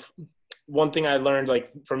love, one thing I learned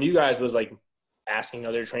like from you guys was like asking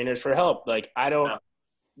other trainers for help. Like I don't,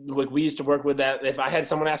 like we used to work with that. If I had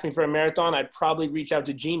someone ask me for a marathon, I'd probably reach out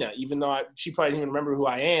to Gina, even though she probably didn't even remember who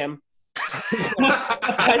I am.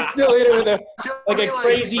 I'd still hit her with a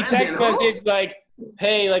crazy text message like,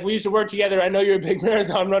 hey, like we used to work together. I know you're a big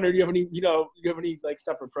marathon runner. Do you have any like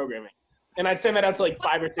stuff for programming? And I'd send that out to like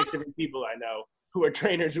 5 or 6 different people I know who are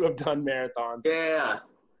trainers who have done marathons. Yeah.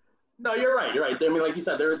 No, you're right. You're right. I mean, like you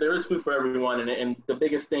said, there is food for everyone. And the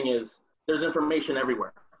biggest thing is there's information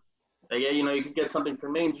everywhere. Like, you know, you could get something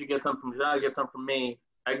from me, you get something from John, get something from me.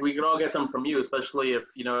 We could all get something from you, especially if,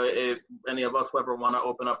 you know, if any of us ever want to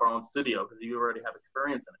open up our own studio, because you already have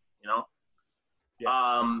experience in it, you know?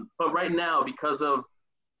 Yeah. But right now, because of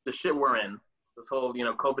the shit we're in, this whole, you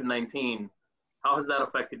know, COVID-19, how has that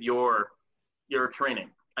affected your training?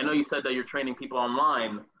 I know you said that you're training people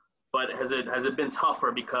online, but has it been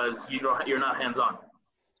tougher because you're not hands-on?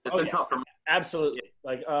 It's been tougher. Absolutely.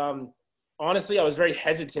 Like, honestly, I was very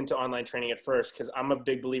hesitant to online training at first because I'm a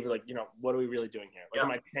big believer, like, you know, what are we really doing here? Like, am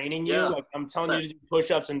I training you? Like, I'm telling you to do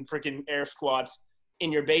push-ups and freaking air squats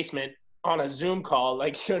in your basement on a Zoom call.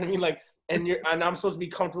 Like, you know what I mean? Like, and I'm supposed to be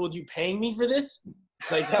comfortable with you paying me for this?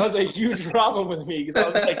 Like, that was a huge problem with me because I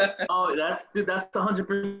was like, oh, that's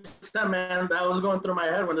 100%, man. That was going through my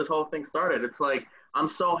head when this whole thing started. It's like, I'm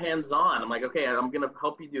so hands-on. I'm like, okay, I'm going to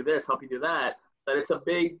help you do this, help you do that it's a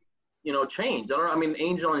big, you know, change. I mean,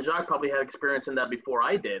 Angel and Jacques probably had experience in that before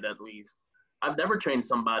I did, at least. I've never trained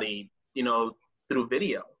somebody, you know, through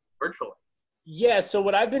video, virtually. Yeah, so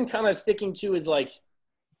what I've been kind of sticking to is, like,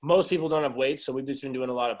 most people don't have weights, so we've just been doing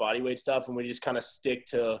a lot of body weight stuff, and we just kind of stick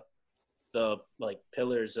to the, like,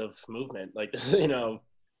 pillars of movement. Like, you know,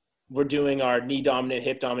 we're doing our knee dominant,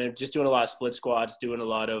 hip dominant, just doing a lot of split squats, doing a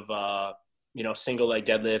lot of, you know, single leg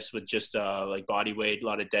deadlifts with just, like, body weight, a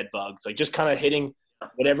lot of dead bugs. Like, just kind of hitting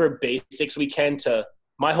whatever basics we can to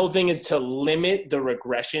 – my whole thing is to limit the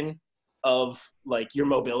regression of, like, your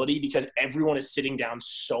mobility because everyone is sitting down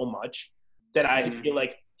so much that I feel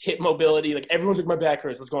like hip mobility – like, everyone's like, my back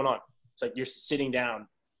hurts. What's going on? It's like you're sitting down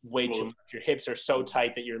way too much. Your hips are so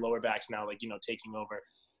tight that your lower back's now, like, you know, taking over.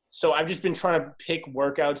 So I've just been trying to pick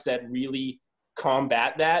workouts that really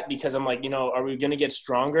combat that because I'm like, you know, are we going to get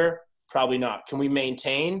stronger? Probably not. Can we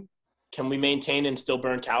maintain? Can we maintain and still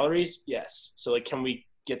burn calories? Yes. So, like, can we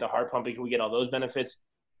get the heart pumping? Can we get all those benefits?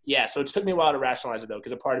 Yeah. So it took me a while to rationalize it, though,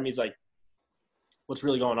 because a part of me is like, what's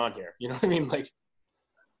really going on here? You know what I mean? Like,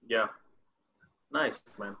 yeah. Nice,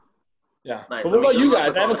 man. Yeah. Nice. But what about you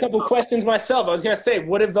guys? I have a couple questions myself. I was going to say,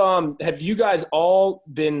 what have you guys all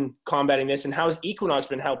been combating this, and how has Equinox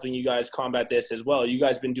been helping you guys combat this as well? You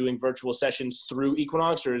guys been doing virtual sessions through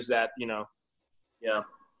Equinox, or is that, you know?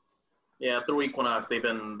 Yeah, through Equinox, they've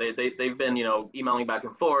been, you know, emailing back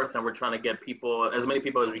and forth, and we're trying to get as many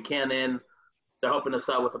people as we can in. They're helping us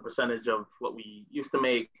out with a percentage of what we used to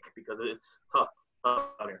make because it's tough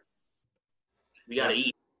out here. We got to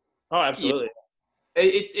eat. Oh, absolutely. Yeah.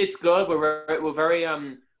 It's good. We're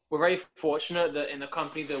very fortunate that in the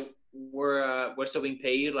company that we're still being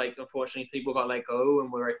paid. Like, unfortunately, people got let go,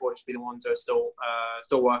 and we're very fortunate to be the ones that are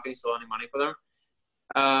still working, still earning money for them.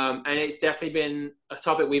 And it's definitely been a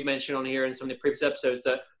topic we've mentioned on here in some of the previous episodes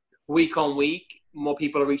that week on week, more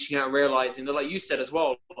people are reaching out and realizing that, like you said as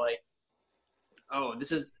well, like, oh,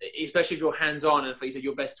 this is, especially if you're hands-on and if you said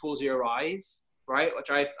your best tools are your eyes, right? Which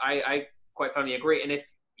I quite firmly agree. And if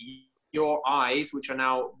your eyes, which are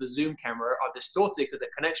now the Zoom camera, are distorted because the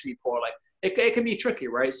connection be poor, like it can be tricky,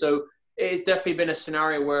 right? So it's definitely been a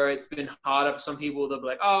scenario where it's been harder for some people. They'll be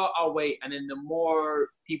like, oh, I'll wait. And then the more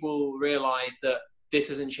people realize that this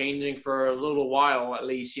isn't changing for a little while, at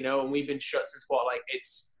least, you know, and we've been shut since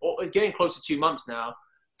it's getting close to 2 months now.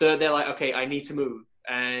 They're like, okay, I need to move,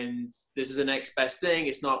 and this is the next best thing.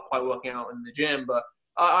 It's not quite working out in the gym, but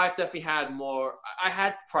I've definitely had more. I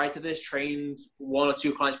had prior to this trained 1 or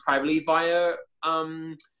 2 clients privately via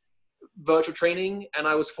virtual training, and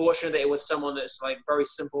I was fortunate that it was someone that's like very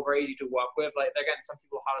simple, very easy to work with. Like again, some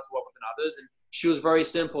people are harder to work with than others, and she was very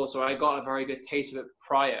simple, so I got a very good taste of it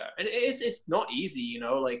prior. And it's not easy, you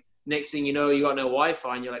know. Like next thing you know, you got no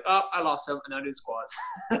Wi-Fi, and you're like, oh, I lost something. I do squats.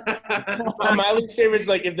 My least favorite is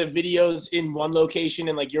like if the video's in one location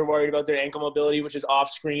and like you're worried about their ankle mobility, which is off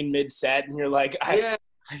screen mid set, and you're like,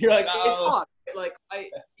 you're like, oh. It's hard. Like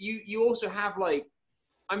you also have like.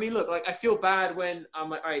 I mean, look, like I feel bad when I'm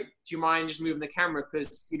like, all right, do you mind just moving the camera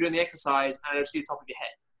because you're doing the exercise and I just see the top of your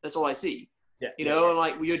head. That's all I see. Yeah. You know, and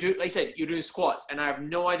like you're doing, like I said, you're doing squats, and I have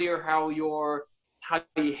no idea how your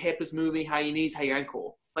hip is moving, how your knees, how your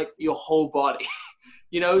ankle, like your whole body.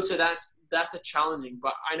 You know, so that's a challenging.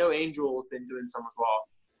 But I know Angel has been doing some as well.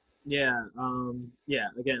 Yeah.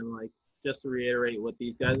 Again, like just to reiterate what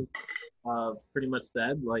these guys pretty much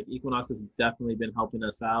said, like Equinox has definitely been helping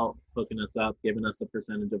us out, hooking us up, giving us a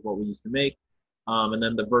percentage of what we used to make. And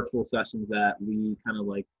then the virtual sessions that we kind of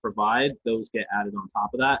like provide, those get added on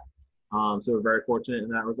top of that. So we're very fortunate in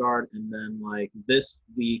that regard. And then like this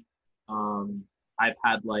week, I've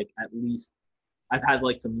had like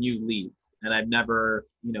some new leads, and I've never,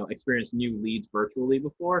 you know, experienced new leads virtually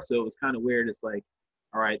before. So it was kind of weird. It's like,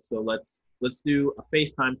 all right, so let's do a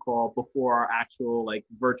FaceTime call before our actual like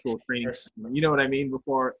virtual training session. You know what I mean?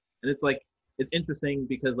 Before, and it's like, it's interesting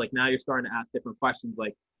because like now you're starting to ask different questions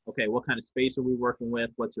like, okay, what kind of space are we working with?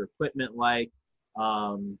 What's your equipment like?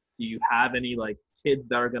 Do you have any like kids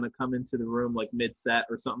that are going to come into the room like mid set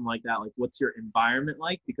or something like that? Like what's your environment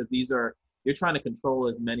like? Because you're trying to control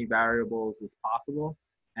as many variables as possible.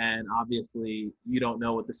 And obviously you don't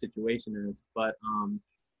know what the situation is, but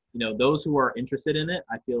you know, those who are interested in it,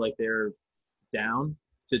 I feel like they're down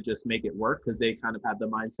to just make it work because they kind of have the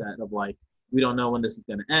mindset of like, we don't know when this is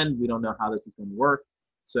going to end. We don't know how this is going to work.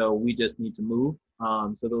 So we just need to move.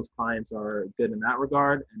 So those clients are good in that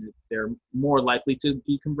regard, and they're more likely to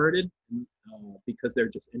be converted because they're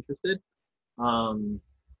just interested.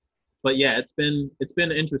 But yeah, it's been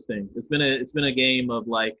interesting. It's been a game of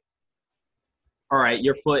like, all right,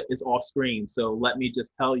 your foot is off screen, so let me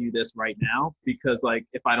just tell you this right now, because like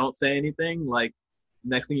if I don't say anything, like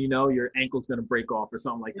next thing you know, your ankle's gonna break off or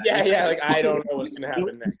something like that. Yeah, like I don't know what's gonna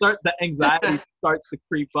happen next. The anxiety starts to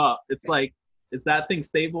creep up. It's like, is that thing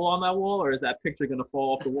stable on that wall, or is that picture gonna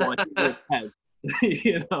fall off the wall and hit your head?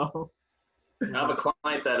 You know. I have a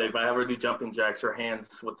client that if I ever do jumping jacks, her hands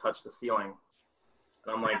would touch the ceiling.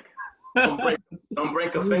 And I'm like, don't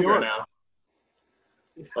break a finger now.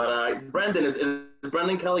 But Brendan, is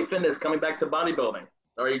Brendan Kelley Fitness coming back to bodybuilding?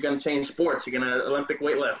 Or are you going to change sports? You're going to Olympic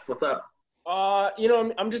weightlift? What's up? You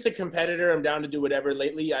know, I'm just a competitor. I'm down to do whatever.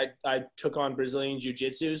 Lately, I took on Brazilian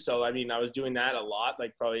Jiu-Jitsu. So, I mean, I was doing that a lot,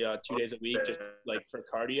 like probably 2 days a week, just like for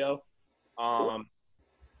cardio.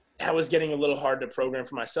 That was getting a little hard to program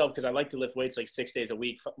for myself because I like to lift weights like 6 days a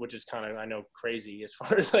week, which is kind of, I know, crazy as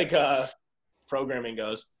far as like programming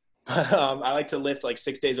goes. I like to lift like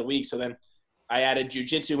 6 days a week. So then I added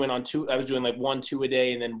jiu-jitsu, went on I was doing like 1-2 a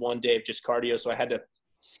day and then 1 day of just cardio. So I had to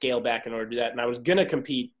scale back in order to do that. And I was going to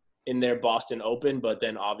compete in their Boston Open, but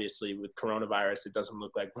then obviously with coronavirus, it doesn't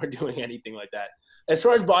look like we're doing anything like that. As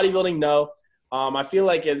far as bodybuilding, no. I feel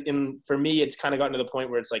like for me, it's kind of gotten to the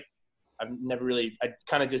point where it's like, I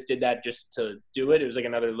kind of just did that just to do it. It was like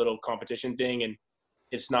another little competition thing. And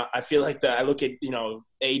it's not, I feel like I look at, you know,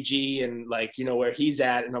 AG and like, you know, where he's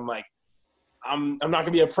at, and I'm like, I'm not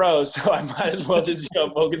gonna be a pro, so I might as well just, you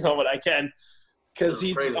know, focus on what I can, because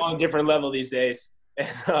he's on a different level these days.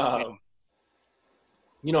 And,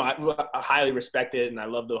 you know, I highly respect it, and I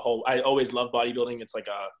love I always love bodybuilding. It's like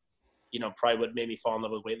you know, probably what made me fall in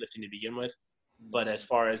love with weightlifting to begin with. But as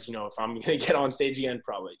far as, you know, if I'm gonna get on stage again,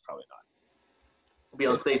 probably not. I'll be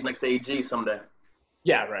on stage next to AG someday.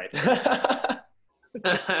 Yeah, right.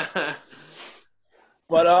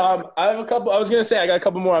 But I have a couple. I got a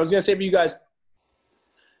couple more. I was gonna say for you guys,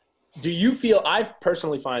 do you feel? I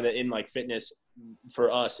personally find that in like fitness,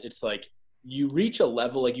 for us, it's like you reach a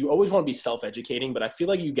level, like you always want to be self-educating, but I feel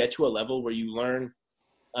like you get to a level where you learn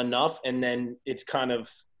enough, and then it's kind of,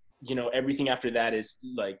 you know, everything after that is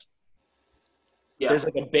like, there's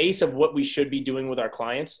like a base of what we should be doing with our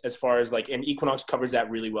clients as far as like, and Equinox covers that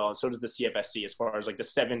really well. And so does the CFSC as far as like the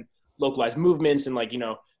 7 localized movements and like, you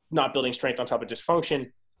know, not building strength on top of just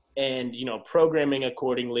function and, you know, programming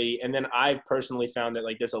accordingly. And then I've personally found that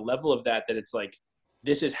like there's a level of that it's like,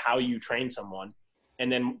 this is how you train someone.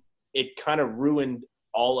 And then it kind of ruined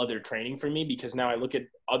all other training for me, because now I look at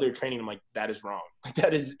other training, I'm like, that is wrong.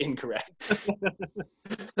 That is incorrect.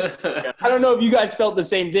 I don't know if you guys felt the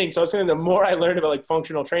same thing. So I was saying the more I learned about like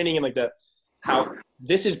functional training and like how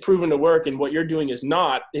this is proven to work and what you're doing is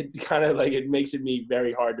not, it kind of like, it makes it me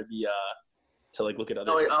very hard to be, to like look at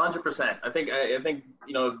others. No, 100%. I think,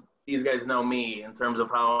 you know, these guys know me in terms of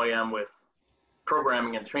how I am with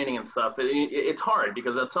programming and training and stuff. It's hard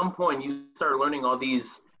because at some point you start learning all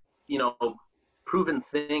these, you know, proven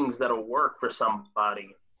things that'll work for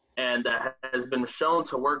somebody, and that has been shown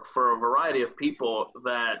to work for a variety of people,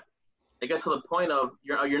 that I guess to the point of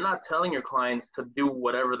you're not telling your clients to do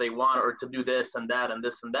whatever they want or to do this and that and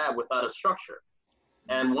this and that without a structure.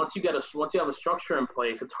 And once you have a structure in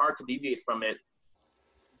place, it's hard to deviate from it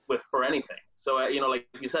for anything. So you know, like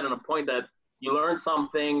you said, in a point that you learn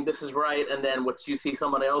something, this is right, and then what you see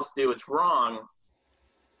somebody else do, it's wrong.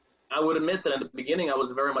 I would admit that in the beginning I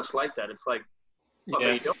was very much like that. It's like, what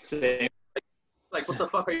are you doing? Same. It's like, what the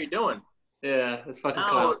fuck are you doing? Yeah, it's fucking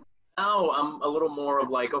clown. Now I'm a little more of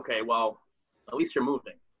like, okay, well, at least you're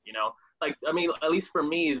moving, you know? Like, I mean, at least for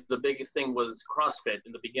me, the biggest thing was CrossFit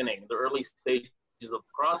in the beginning. The early stages of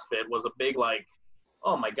CrossFit was a big, like,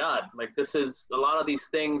 oh my God, like this is a lot of these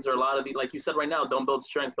things, or a lot of the, like you said right now, don't build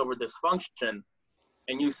strength over dysfunction.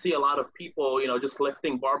 And you see a lot of people, you know, just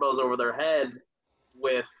lifting barbells over their head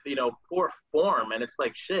with, you know, poor form. And it's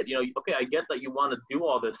like, shit, you know, okay, I get that you want to do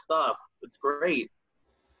all this stuff. It's great.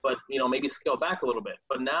 But, you know, maybe scale back a little bit.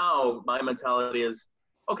 But now my mentality is,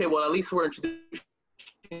 okay, well, at least we're introducing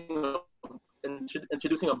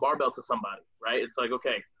a barbell to somebody, right? It's like,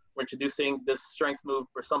 okay, we're introducing this strength move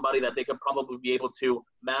for somebody that they could probably be able to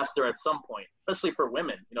master at some point, especially for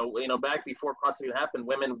women. You know, back before CrossFit happened,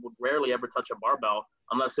 women would rarely ever touch a barbell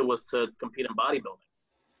unless it was to compete in bodybuilding.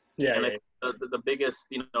 Yeah. And Yeah. I think the biggest,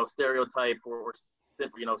 you know, stereotype or,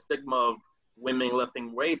 you know, stigma of women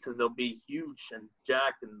lifting weights is they'll be huge and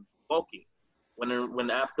jacked and bulky.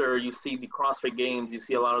 When after you see the CrossFit Games, you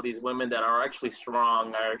see a lot of these women that are actually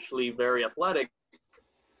strong, are actually very athletic,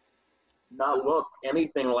 not look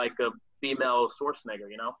anything like a female Schwarzenegger,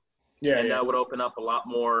 you know? Yeah. And Yeah. that would open up a lot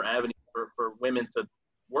more avenues for women to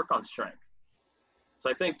work on strength. So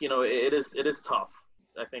I think, you know, it is tough,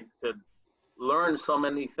 I think, to learn so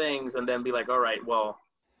many things and then be like, all right, well,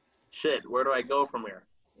 shit, where do I go from here?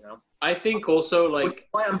 You know? I think also, like, Which is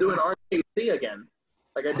why I'm doing RKC again.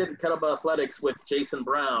 Like I did kettlebell athletics with Jason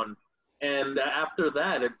Brown. And after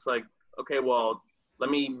that, it's like, okay, well, let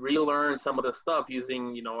me relearn some of the stuff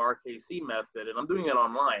using, you know, RKC method. And I'm doing it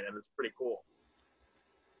online, and it's pretty cool.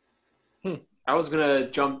 I was gonna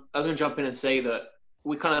jump in and say that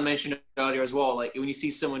we kind of mentioned it earlier as well. Like when you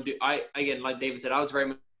see someone do, again, like David said, I was very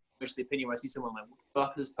much the opinion where I see someone like, what the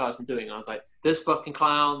fuck is this person doing? And I was like, this fucking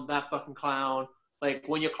clown, that fucking clown. Like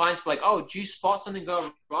when your clients be like, oh, do you spot something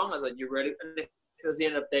going wrong? I was like, you ready? And if it was the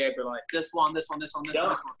end up there, I'd be like, this one, this one, this one, this one,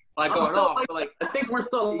 this one. Like going off. But like, I think we're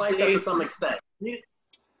still like that to some extent.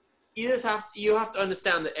 You have to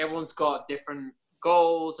understand that everyone's got different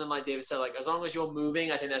goals, and like David said, like as long as you're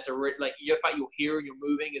moving, I think that's like the fact you're here, you're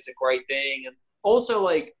moving is a great thing. And also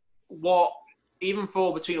like what, even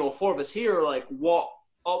for between all four of us here, like what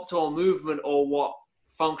optimal movement or what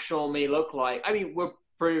functional may look like. I mean, we're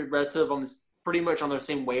pretty much on the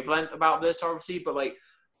same wavelength about this, obviously, but like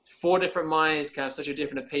four different minds can have such a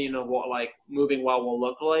different opinion of what like moving well will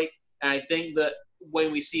look like. And I think that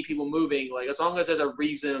when we see people moving, like as long as there's a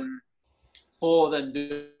reason for them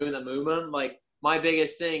doing the movement, like my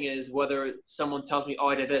biggest thing is whether someone tells me, oh,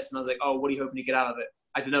 I did this, and I was like, oh, what are you hoping to get out of it?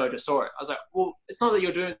 I don't know, I just saw it. I was like, well, it's not that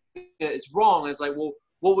you're doing it, it's wrong. It's like, well,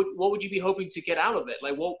 what would you be hoping to get out of it?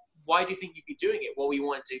 Like, why do you think you'd be doing it? What were you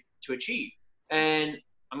wanting to achieve? And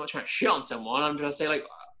I'm not trying to shit on someone. I'm just saying, like,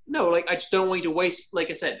 no, like, I just don't want you to waste, like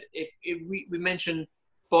I said, if we mentioned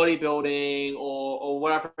bodybuilding or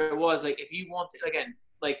whatever it was, like, if you want to, again,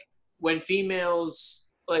 like, when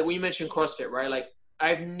females, like, we mentioned CrossFit, right? Like,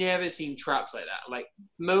 I've never seen traps like that. Like,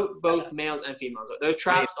 both males and females. Like, those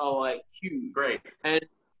traps are, like, huge. Great. And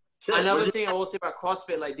another thing I will say about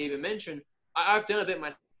CrossFit, like David mentioned, I've done a bit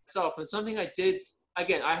myself, and something I did,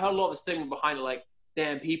 again, I heard a lot of the stigma behind it, like,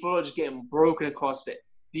 damn, people are just getting broken at CrossFit.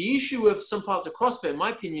 The issue with some parts of CrossFit, in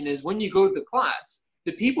my opinion, is when you go to the class,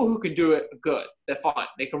 the people who can do it are good. They're fine.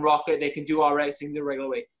 They can rock it. They can do RX things the regular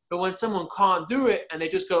way. But when someone can't do it and they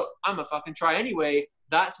just go, I'm going to fucking try anyway,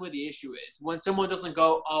 that's where the issue is. When someone doesn't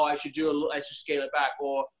go, oh, I should scale it back,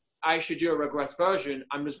 or I should do a regress version,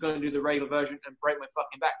 I'm just going to do the regular version and break my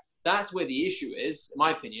fucking back. That's where the issue is, in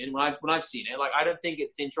my opinion, when I've seen it. Like, I don't think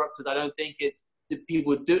it's the instructors. I don't think it's the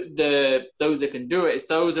people those that can do it. It's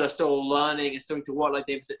those that are still learning and starting to work, like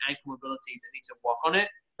David said, ankle mobility, that need to work on it.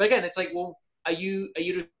 But again, it's like, well, are you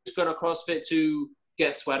just going to CrossFit to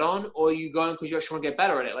get sweat on, or are you going because you actually want to get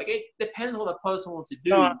better at it? Like, it depends on what the person wants to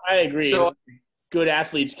do. No, I agree. So good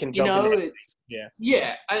athletes can You jump know, in. it's Yeah.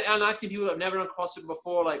 yeah, and I've seen people that have never done CrossFit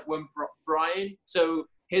before, like when Brian. So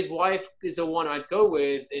his wife is the one I'd go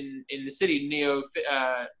with in the city, Neo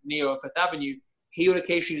Fifth Avenue. He would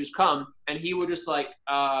occasionally just come, and he would just like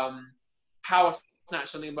power snatch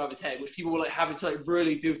something above his head, which people were like having to like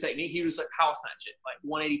really do technique. He would just like power snatch it, like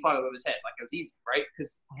 185 above his head, like it was easy, right?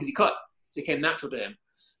 Because he cut, so it came natural to him.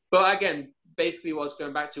 But again, basically, what I was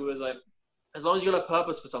going back to was like, as long as you got a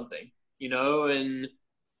purpose for something, you know, and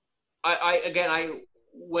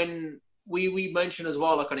when we mentioned as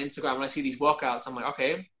well, like on Instagram, when I see these workouts, I'm like,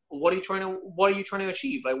 okay, what are you trying to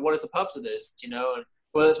achieve? Like, what is the purpose of this? You know, and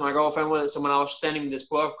whether it's my girlfriend, whether it's someone else sending me this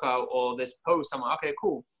workout or this post, I'm like, okay,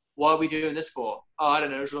 cool. What are we doing this for? Oh, I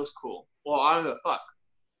don't know. It just looks cool. Well, I don't give a fuck.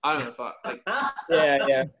 Like,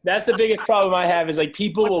 Yeah. That's the biggest problem I have is like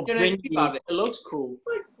people will bring you. It looks cool.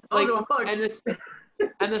 Like,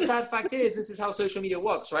 and the sad fact is, this is how social media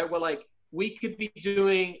works, right? Where like we could be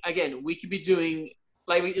doing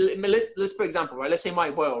like let's for example, right? Let's say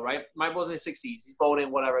Mike Boyle, right? Mike Boyle's in his 60s. He's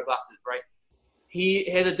balding, whatever, glasses, right? He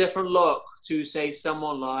has a different look to say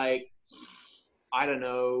someone like, I don't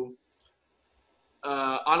know,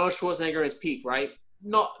 Arnold Schwarzenegger at his peak, right?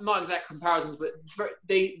 Not exact comparisons, but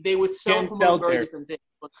they would sell very different things.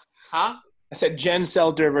 Huh? I said Jen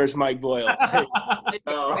Selter versus Mike Boyle.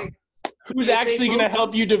 Right? Who's actually going to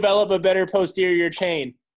help you develop a better posterior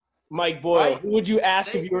chain? Mike Boyle. Right. Who would you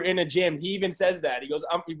ask if you were in a gym? He even says that. He goes,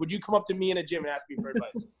 would you come up to me in a gym and ask me for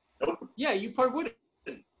advice? Yeah, you probably wouldn't,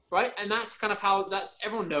 right? And that's kind of how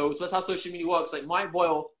everyone knows. That's how social media works. Like Mike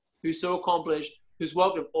Boyle, who's so accomplished, who's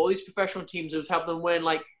worked with all these professional teams, who's helped them win.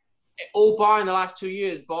 Like, all bar in the last 2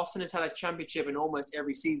 years, Boston has had a championship in almost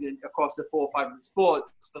every season across the 4 or 5 different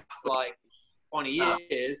sports for like 20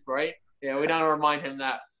 years, right? Yeah, we don't remind him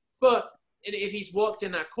that. But if he's worked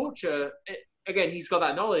in that culture, again, he's got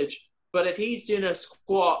that knowledge. But if he's doing a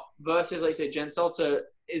squat versus, like I said, Jen Selter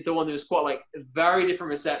is the one doing a squat, like very different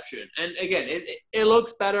reception. And again, it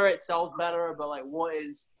looks better, it sells better, but like what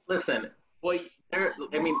is... Listen, what?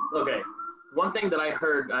 Okay. One thing that I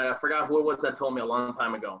heard, I forgot who it was that told me a long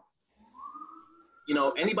time ago. You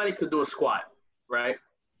know, anybody could do a squat, right?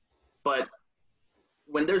 But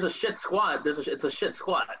when there's a shit squat, it's a shit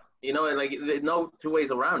squat. You know, and like there's no two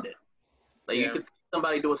ways around it. Like you could see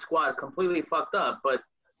somebody do a squat completely fucked up, but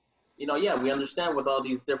you know, yeah, we understand with all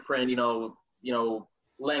these different, you know,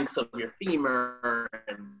 lengths of your femur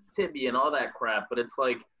and tibia and all that crap, but it's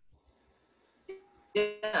like,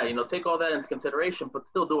 yeah, you know, take all that into consideration, but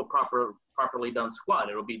still do a properly done squat.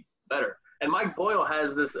 It'll be better. And Mike Boyle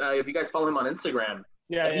has this, if you guys follow him on Instagram,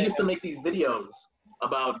 he used to make these videos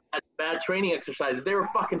about bad training exercises. They were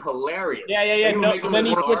fucking hilarious. Yeah.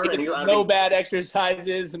 No bad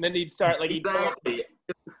exercises, and then he'd start like... Exactly.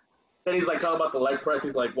 Then he's like talking about the leg press.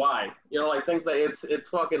 He's like, why? You know, like things like it's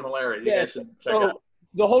fucking hilarious. You guys should check out.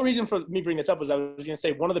 The whole reason for me bringing this up was I was going to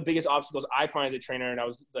say one of the biggest obstacles I find as a trainer, and I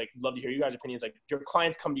was like, love to hear you guys' opinions. Like your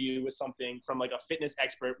clients come to you with something from like a fitness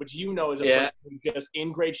expert, which you know is a person who's just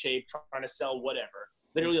in great shape, trying to sell whatever,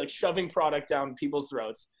 literally like shoving product down people's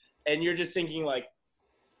throats, and you're just thinking like,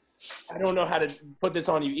 I don't know how to put this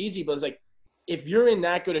on you easy, but it's like if you're in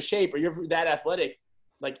that good a shape or you're that athletic,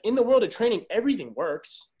 like in the world of training, everything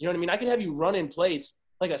works. You know what I mean? I could have you run in place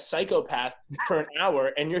like a psychopath for an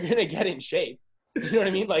hour and you're going to get in shape. You know what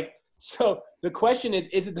I mean? Like, so the question is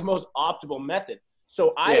it the most optimal method?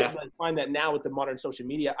 So I find that now with the modern social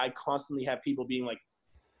media, I constantly have people being like,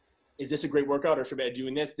 is this a great workout or should I be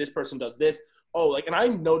doing this? This person does this. Oh, like, and I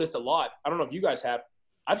noticed a lot. I don't know if you guys have.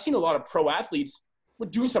 I've seen a lot of pro athletes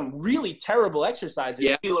doing some really terrible exercises.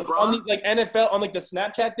 Yeah, on the, like NFL, on like the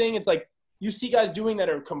Snapchat thing. It's like, you see guys doing that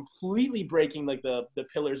are completely breaking like the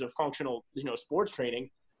pillars of functional, you know, sports training.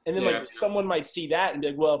 And then like someone might see that and be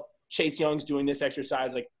like, well, Chase Young's doing this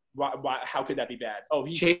exercise. Like, why how could that be bad? Oh,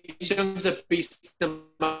 Chase Young's a beast of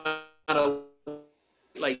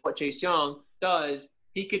like what Chase Young does.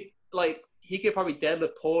 He could probably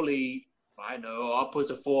deadlift poorly, I know, upwards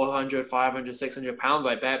of 400, 500, 600 pounds,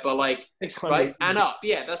 I bet. But like, right, and up.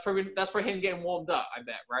 Yeah, that's for him getting warmed up, I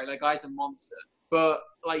bet, right? Like, guy's a monster. But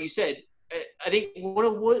like you said, I think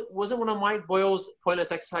wasn't one of Mike Boyle's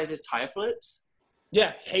pointless exercises tire flips?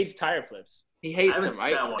 Yeah, hates tire flips. He hates them,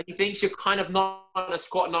 right? Like, he thinks you're kind of not on a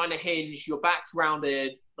squat, not in a hinge. Your back's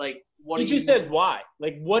rounded. Like, what? He just says why?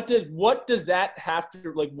 Like, what does that have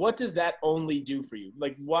to? Like, what does that only do for you?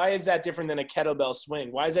 Like, why is that different than a kettlebell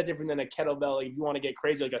swing? Why is that different than a kettlebell? Like, if you want to get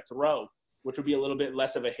crazy, like a throw, which would be a little bit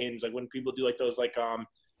less of a hinge. Like when people do like those like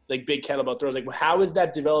big kettlebell throws. Like, how is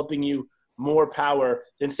that developing you more power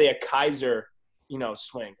than say a Kaiser, you know,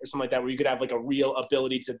 swing or something like that, where you could have like a real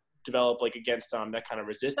ability to develop like against that kind of What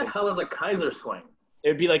resistance. the hell is a Kaiser swing? It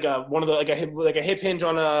would be like one of the like a hip hinge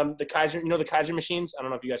on the Kaiser, you know, the Kaiser machines. I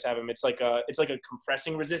don't know if you guys have them. It's like a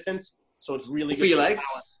compressing resistance, so it's really For good your for legs,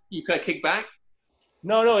 power. you kind of kick back.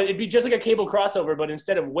 No, it'd be just like a cable crossover, but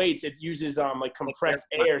instead of weights, it uses like compressed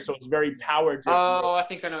air, so it's very power driven. Oh, I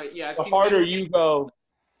think I know. Yeah, I've The seen harder you go,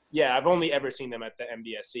 yeah, I've only ever seen them at the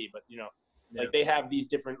MDSC, but you know, Yeah. like they have these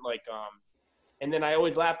different like and then I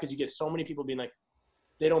always laugh because you get so many people being like,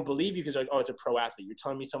 they don't believe you because like, oh, it's a pro athlete. You're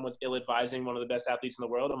telling me someone's ill-advising one of the best athletes in the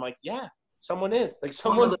world? I'm like, yeah, someone is. Like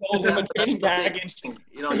someone's told them a training package.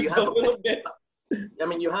 You know, you It's have a little bit. I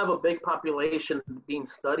mean, you have a big population being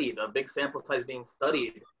studied, a big sample size being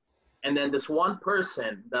studied, and then this one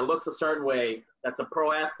person that looks a certain way, that's a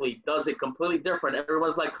pro athlete, does it completely different.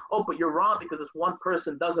 Everyone's like, oh, but you're wrong because this one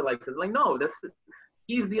person does it like, because like, no,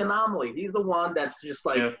 he's the anomaly. He's the one that's just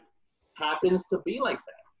like happens to be like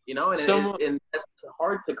that, you know, and it's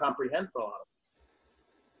hard to comprehend for a lot of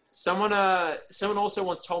Someone also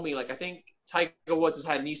once told me, like, I think Tiger Woods has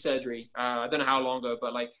had knee surgery. I don't know how long ago,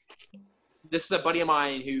 but like, this is a buddy of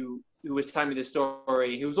mine who was telling me this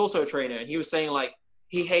story. He was also a trainer, and he was saying like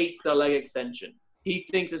he hates the leg extension. He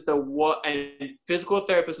thinks it's and physical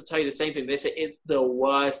therapists will tell you the same thing. They say it's the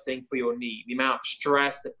worst thing for your knee, the amount of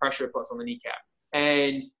stress, the pressure it puts on the kneecap.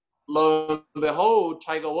 And lo and behold,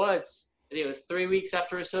 Tiger Woods, I think it was 3 weeks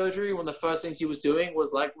after his surgery, one of the first things he was doing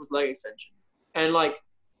was leg extensions. And like,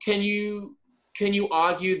 can you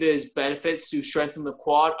argue there's benefits to strengthen the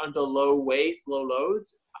quad under low weights, low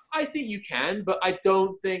loads? I think you can, but I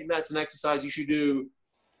don't think that's an exercise you should do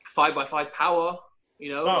 5x5 power.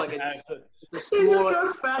 You know, like it's a smaller.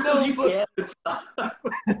 as fast as you can.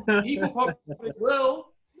 People probably will.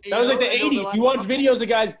 That was like the 80s. You watch videos of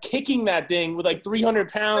guys kicking that thing with like 300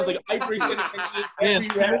 pounds, like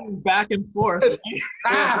and back and forth.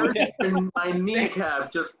 In my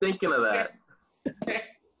kneecap just thinking of that.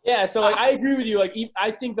 Yeah, so like I agree with you. Like I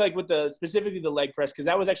think like with specifically the leg press, because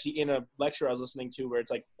that was actually in a lecture I was listening to where it's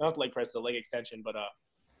like not leg press, the leg extension, but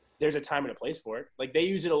there's a time and a place for it. Like they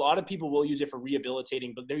use it. A lot of people will age it for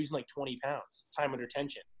rehabilitating, but they're using like 20 pounds time under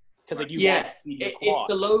tension. Because like it's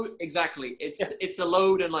the load exactly. It's the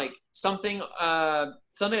load and like something I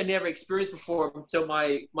never experienced before. So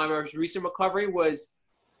my most recent recovery was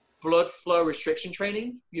blood flow restriction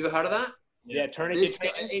training. You ever heard of that? Yeah, tourniquet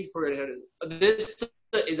training. This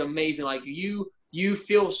is amazing. Like you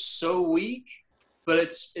feel so weak, but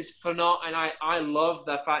it's phenomenal. And I love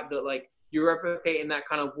the fact that like you're replicating that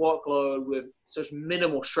kind of workload with such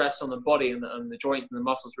minimal stress on the body and the joints and the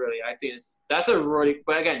muscles, really. I think that's a really,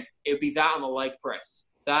 but again, it would be that on the leg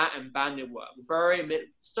press, that and banded work.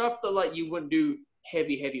 Stuff that like you wouldn't do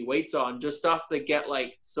heavy weights on, just stuff that get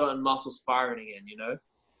like certain muscles firing again, you know?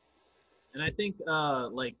 And I think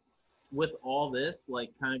like with all this,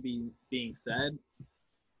 like kind of being said,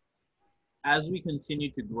 as we continue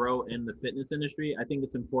to grow in the fitness industry, I think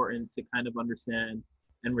it's important to kind of understand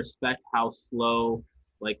and respect how slow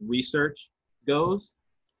like research goes,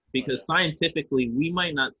 because scientifically we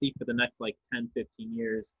might not see for the next like 10, 15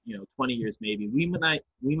 years, 20 years maybe, we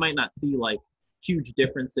might not see like huge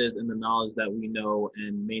differences in the knowledge that we know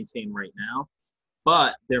and maintain right now,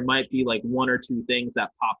 but there might be like one or two things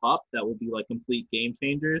that pop up that will be like complete game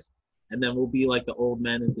changers, and then we'll be like the old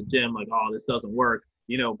men in the gym like, oh, this doesn't work.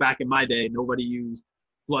 Back in my day, nobody used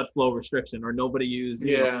blood flow restriction, or nobody used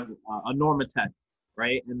a Normatec.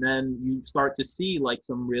 Right. And then you start to see like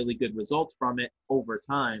some really good results from it over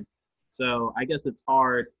time. So I guess it's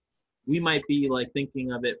hard. We might be like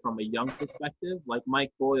thinking of it from a young perspective. Like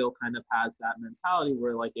Mike Boyle kind of has that mentality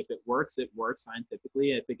where like, if it works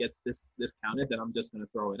scientifically. If it gets discounted, then I'm just going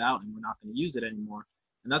to throw it out and we're not going to use it anymore.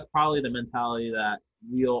 And that's probably the mentality that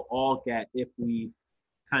we'll all get if we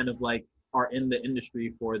kind of like are in the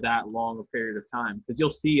industry for that long a period of time, because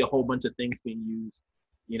you'll see a whole bunch of things being used,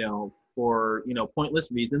 for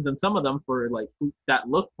pointless reasons, and some of them for like that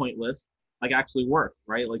look pointless like actually work,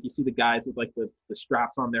 right? Like you see the guys with like the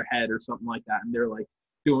straps on their head or something like that, and they're like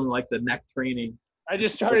doing like the neck training. I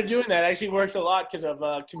just started doing that. It actually works a lot because of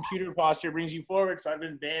computer posture brings you forward, so I've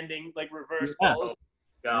been banding like reverse balls.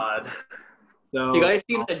 God. So you guys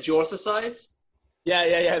seen that jaw exercise?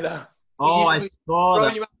 Yeah. I saw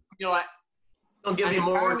that. You're like, don't give me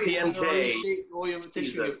more TMJ. All your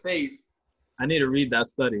tissue in your face. I need to read that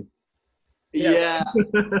study. Yeah.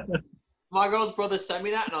 My girl's brother sent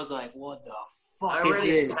me that, and I was like, what the fuck is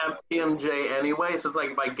this? I already have TMJ anyway, so it's like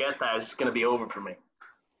if I get that, it's just going to be over for me.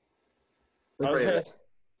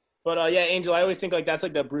 But yeah, Angel, I always think like that's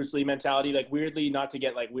like the Bruce Lee mentality. Like weirdly, not to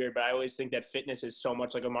get like weird, but I always think that fitness is so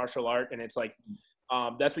much like a martial art, and it's like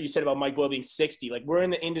that's what you said about Mike Boyle being 60. Like we're in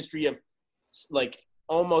the industry of like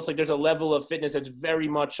almost like there's a level of fitness that's very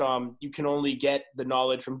much you can only get the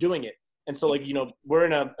knowledge from doing it. And so like, you know, we're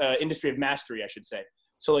in a industry of mastery, I should say.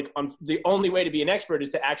 So like the only way to be an expert is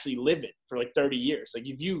to actually live it for like 30 years. Like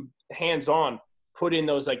if you hands-on put in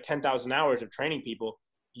those like 10,000 hours of training people,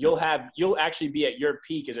 you'll actually be at your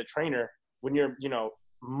peak as a trainer when you're, you know,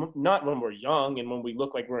 not when we're young and when we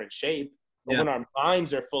look like we're in shape, but when our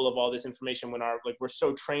minds are full of all this information, when we're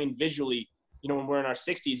so trained visually, you know, when we're in our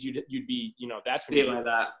 60s, you'd be, you know, that's when you'd like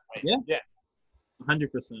that. Right? Yeah. Yeah. 100%.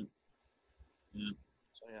 Yeah.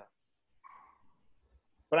 So, yeah.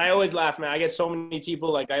 But I always laugh, man. I get so many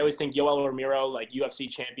people, like, I always think Yoel Romero, like, UFC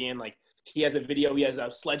champion, like, he has a video, he has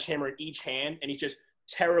a sledgehammer in each hand, and he's just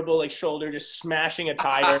terrible, like, shoulder, just smashing a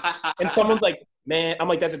tire. And someone's like, man, I'm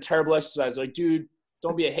like, that's a terrible exercise. Like, dude,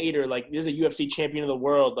 don't be a hater. Like, this is a UFC champion of the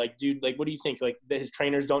world. Like, dude, like, what do you think? Like, that his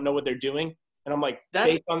trainers don't know what they're doing? And I'm like,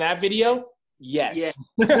 based on that video, yes.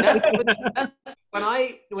 Yeah. That's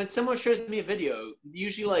when someone shows me a video,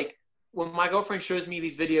 usually like when my girlfriend shows me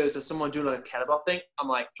these videos of someone doing like a kettlebell thing, I'm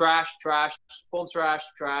like, trash, form trash,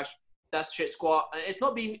 that's shit squat. And it's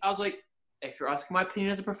not being, I was like, if you're asking my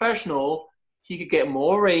opinion as a professional, he could get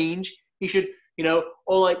more range. He should, you know,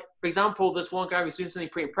 or like, for example, this one guy was doing something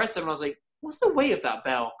pretty impressive, and I was like, what's the weight of that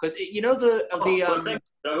bell? Because, you know,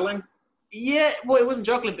 juggling? Yeah, well, it wasn't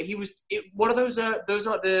juggling, but what are those are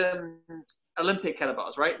the Olympic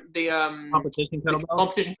kettlebells, right? The competition kettlebell?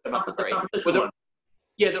 Competition kettlebell, right?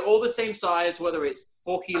 They're all the same size, whether it's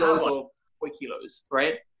 4 kilos or 4 kilos,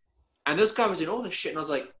 right? And this guy was doing all this shit, and I was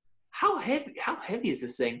like, how heavy is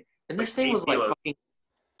this thing? And this thing was like fucking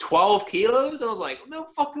 12 kilos, and I was like, no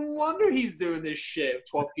fucking wonder he's doing this shit,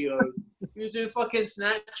 12 kilos. He was doing fucking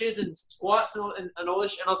snatches and squats and all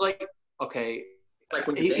this shit, and I was like, okay, like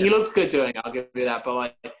he looked good doing it, I'll give you that, but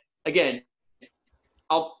like, again,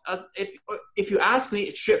 if you ask me,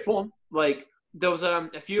 it's shit form. Like, there was a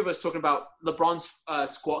few of us talking about LeBron's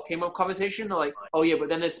squat came up conversation. They're like, oh yeah, but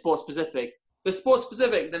then there's sport specific. The sport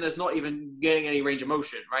specific, then there's not even getting any range of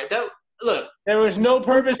motion, right? Look, there was no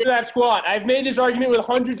purpose to that squat. I've made this argument with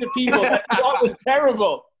hundreds of people. That squat was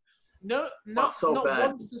terrible. Not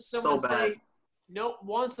once does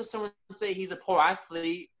someone say he's a poor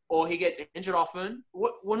athlete or he gets injured often.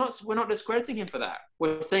 We're not discrediting him for that.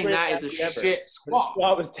 We're saying that is a shit squat. The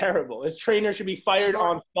squat was terrible. His trainer should be fired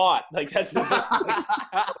on spot. Like, that's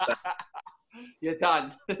you're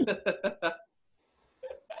done.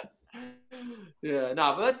 Yeah,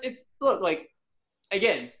 no, but look, like,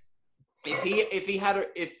 again,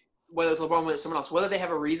 if whether it's LeBron or someone else, whether they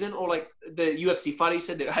have a reason or like the UFC fighter, you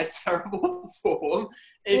said they had terrible form.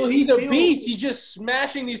 He's a beast. He's just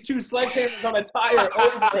smashing these two sledgehammers on a tire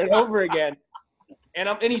over and over again.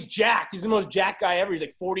 And he's jacked. He's the most jacked guy ever. He's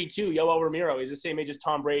like 42. Yoel Romero. He's the same age as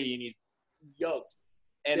Tom Brady, and he's yoked.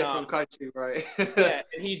 And different country, right? Yeah,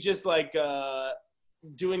 and he's just like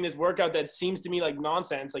doing this workout that seems to me like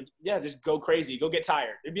nonsense. Like, yeah, just go crazy, go get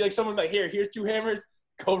tired. It'd be like someone like, here's 2 hammers.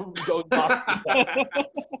 Go.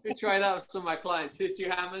 We try that with some of my clients. Here's 2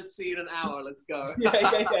 hammers. See you in an hour. Let's go.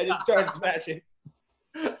 Yeah. Just start smashing.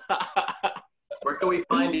 Where can we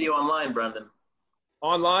find you online, Brendan?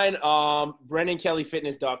 Online,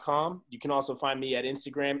 BrendanKelleyFitness.com. You can also find me at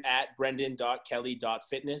Instagram at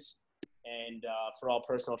Brendan.Kelley.fitness. And for all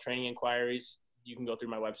personal training inquiries, you can go through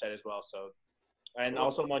my website as well. So, and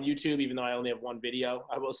also I'm on YouTube, even though I only have 1 video.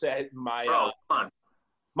 I will say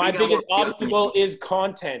my biggest obstacle is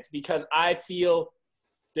content, because I feel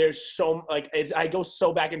there's I go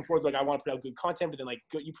so back and forth. Like, I want to put out good content, but then like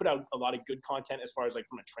you put out a lot of good content as far as like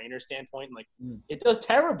from a trainer standpoint, and like it does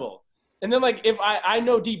terrible. And then like if I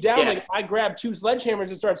know deep down, like if I grab 2 sledgehammers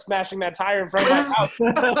and start smashing that tire in front of my house,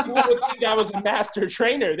 people would think I was a master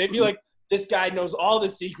trainer. They'd be like, this guy knows all the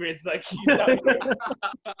secrets. Like, he's not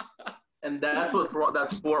and that's what's wrong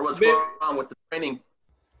with the training.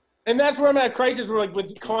 And that's where I'm at a crisis, where like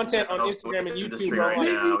with content on Instagram and YouTube right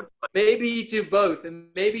now. Maybe you do both, and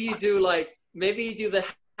maybe you do the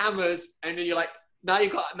hammers, and then you're like, now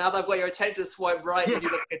that I've got your attention, swipe right, and you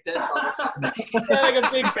look like a dead or something. Yeah, like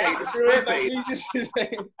a big face.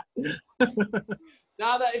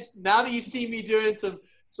 Now that you see me doing some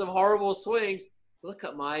horrible swings, look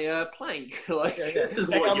at my plank. Like, check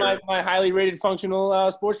out my highly rated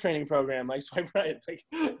functional sports training program. Like, swipe right. Like,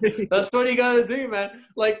 that's what you gotta do, man.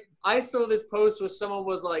 Like, I saw this post where someone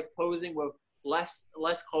was like posing with less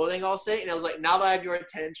clothing, I'll say, and I was like, now that I have your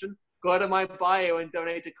attention, go to my bio and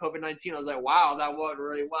donate to COVID-19. I was like, wow, that worked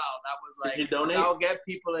really well. That was like, did you donate? That'll get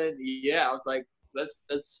people in. Yeah, I was like, that's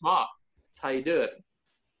smart. That's how you do it.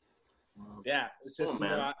 Yeah, it's just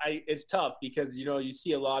it's tough because you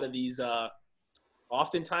see a lot of these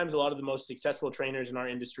oftentimes a lot of the most successful trainers in our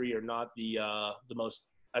industry are not the most,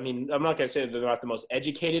 I mean, I'm not going to say that they're not the most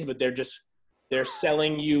educated, but they're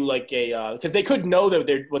selling you like a, because they could know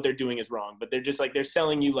that what they're doing is wrong, but they're just like, they're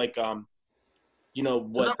selling you like, you know,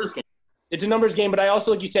 what. It's a numbers game, but I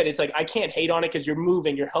also, like you said, it's like I can't hate on it because you're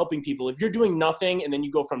moving, you're helping people. If you're doing nothing and then you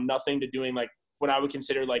go from nothing to doing like what I would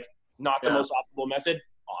consider like not the most optimal method,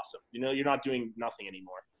 awesome. You know, you're not doing nothing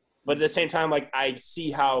anymore. But at the same time, like I see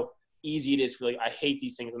how easy it is for like I hate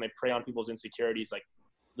these things when they prey on people's insecurities, like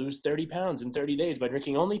lose 30 pounds in 30 days by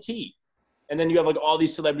drinking only tea. And then you have like all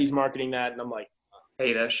these celebrities marketing that, and I'm like,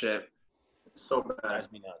 hey, that shit. So bad. Drives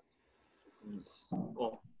me nuts.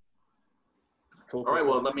 Cool. Cool, All right,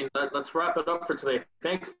 cool. well, I mean, let's wrap it up for today.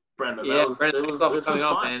 Thanks, Brendan. Yeah, It was coming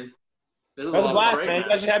up, fun. man. This was That was a blast, great, man. You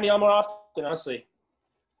guys should have me on more often, honestly.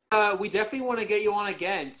 We definitely want to get you on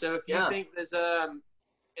again. So if you think there's a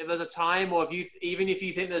time, or even if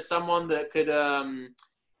you think there's someone that could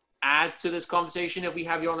add to this conversation, if we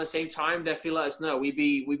have you on the same time, definitely let us know. We'd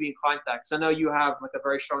be inclined to that, because I know you have like a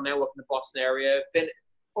very strong network in the Boston area,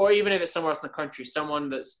 or even if it's somewhere else in the country, someone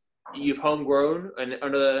that's you've homegrown and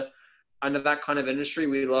under that kind of industry,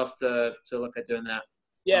 we'd love to look at doing that.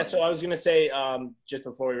 Yeah, so I was gonna say, just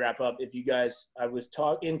before we wrap up, if you guys, I was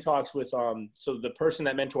in talks with so the person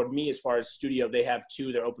that mentored me as far as studio, they have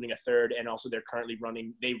 2, they're opening a 3rd, and also they're currently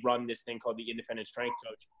they run this thing called the Independent Strength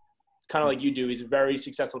Coach. It's kind of like you do. He's a very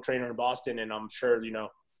successful trainer in Boston, and I'm sure, you know,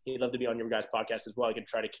 he'd love to be on your guys' podcast as well. I could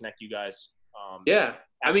try to connect you guys. Yeah.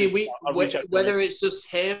 I mean, whether him. it's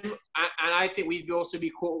just him, and I think we'd also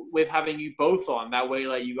be cool with having you both on. That way,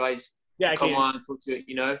 like, you guys come on and talk to it,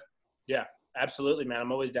 you know? Yeah, absolutely, man.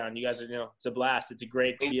 I'm always down. You guys are, you know, it's a blast. It's a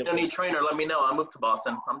great to be able Any trainer, let me know. I'll move to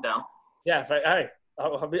Boston. I'm down. Yeah,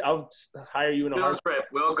 I'll hire you in a field trip.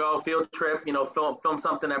 We'll go field trip, you know, film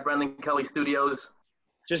something at Brendan Kelley Studios.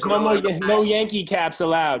 Just no Yankee caps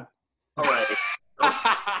allowed. All right.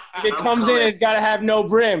 If it comes in, it's got to have no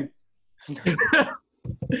brim.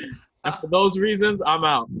 And for those reasons, I'm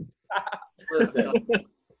out. Listen.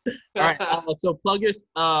 All right. So plug your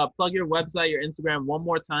website, your Instagram one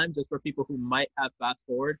more time, just for people who might have fast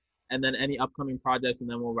forward, and then any upcoming projects, and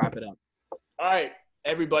then we'll wrap it up. All right.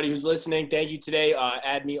 Everybody who's listening, thank you today.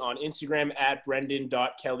 Add me on Instagram at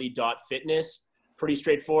brendan.kelley.fitness. Pretty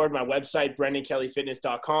straightforward. My website,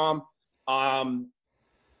 brendankelleyfitness.com.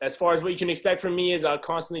 As far as what you can expect from me is I'll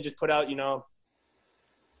constantly just put out, you know,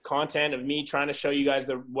 content of me trying to show you guys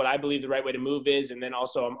what I believe the right way to move is. And then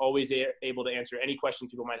also I'm always able to answer any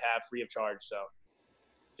questions people might have free of charge. So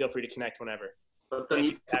feel free to connect whenever. But the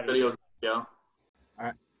YouTube videos, yeah. All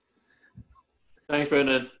right. Thanks,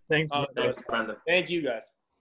 Brendan. Thanks, Thanks, Brendan. Thank you, guys.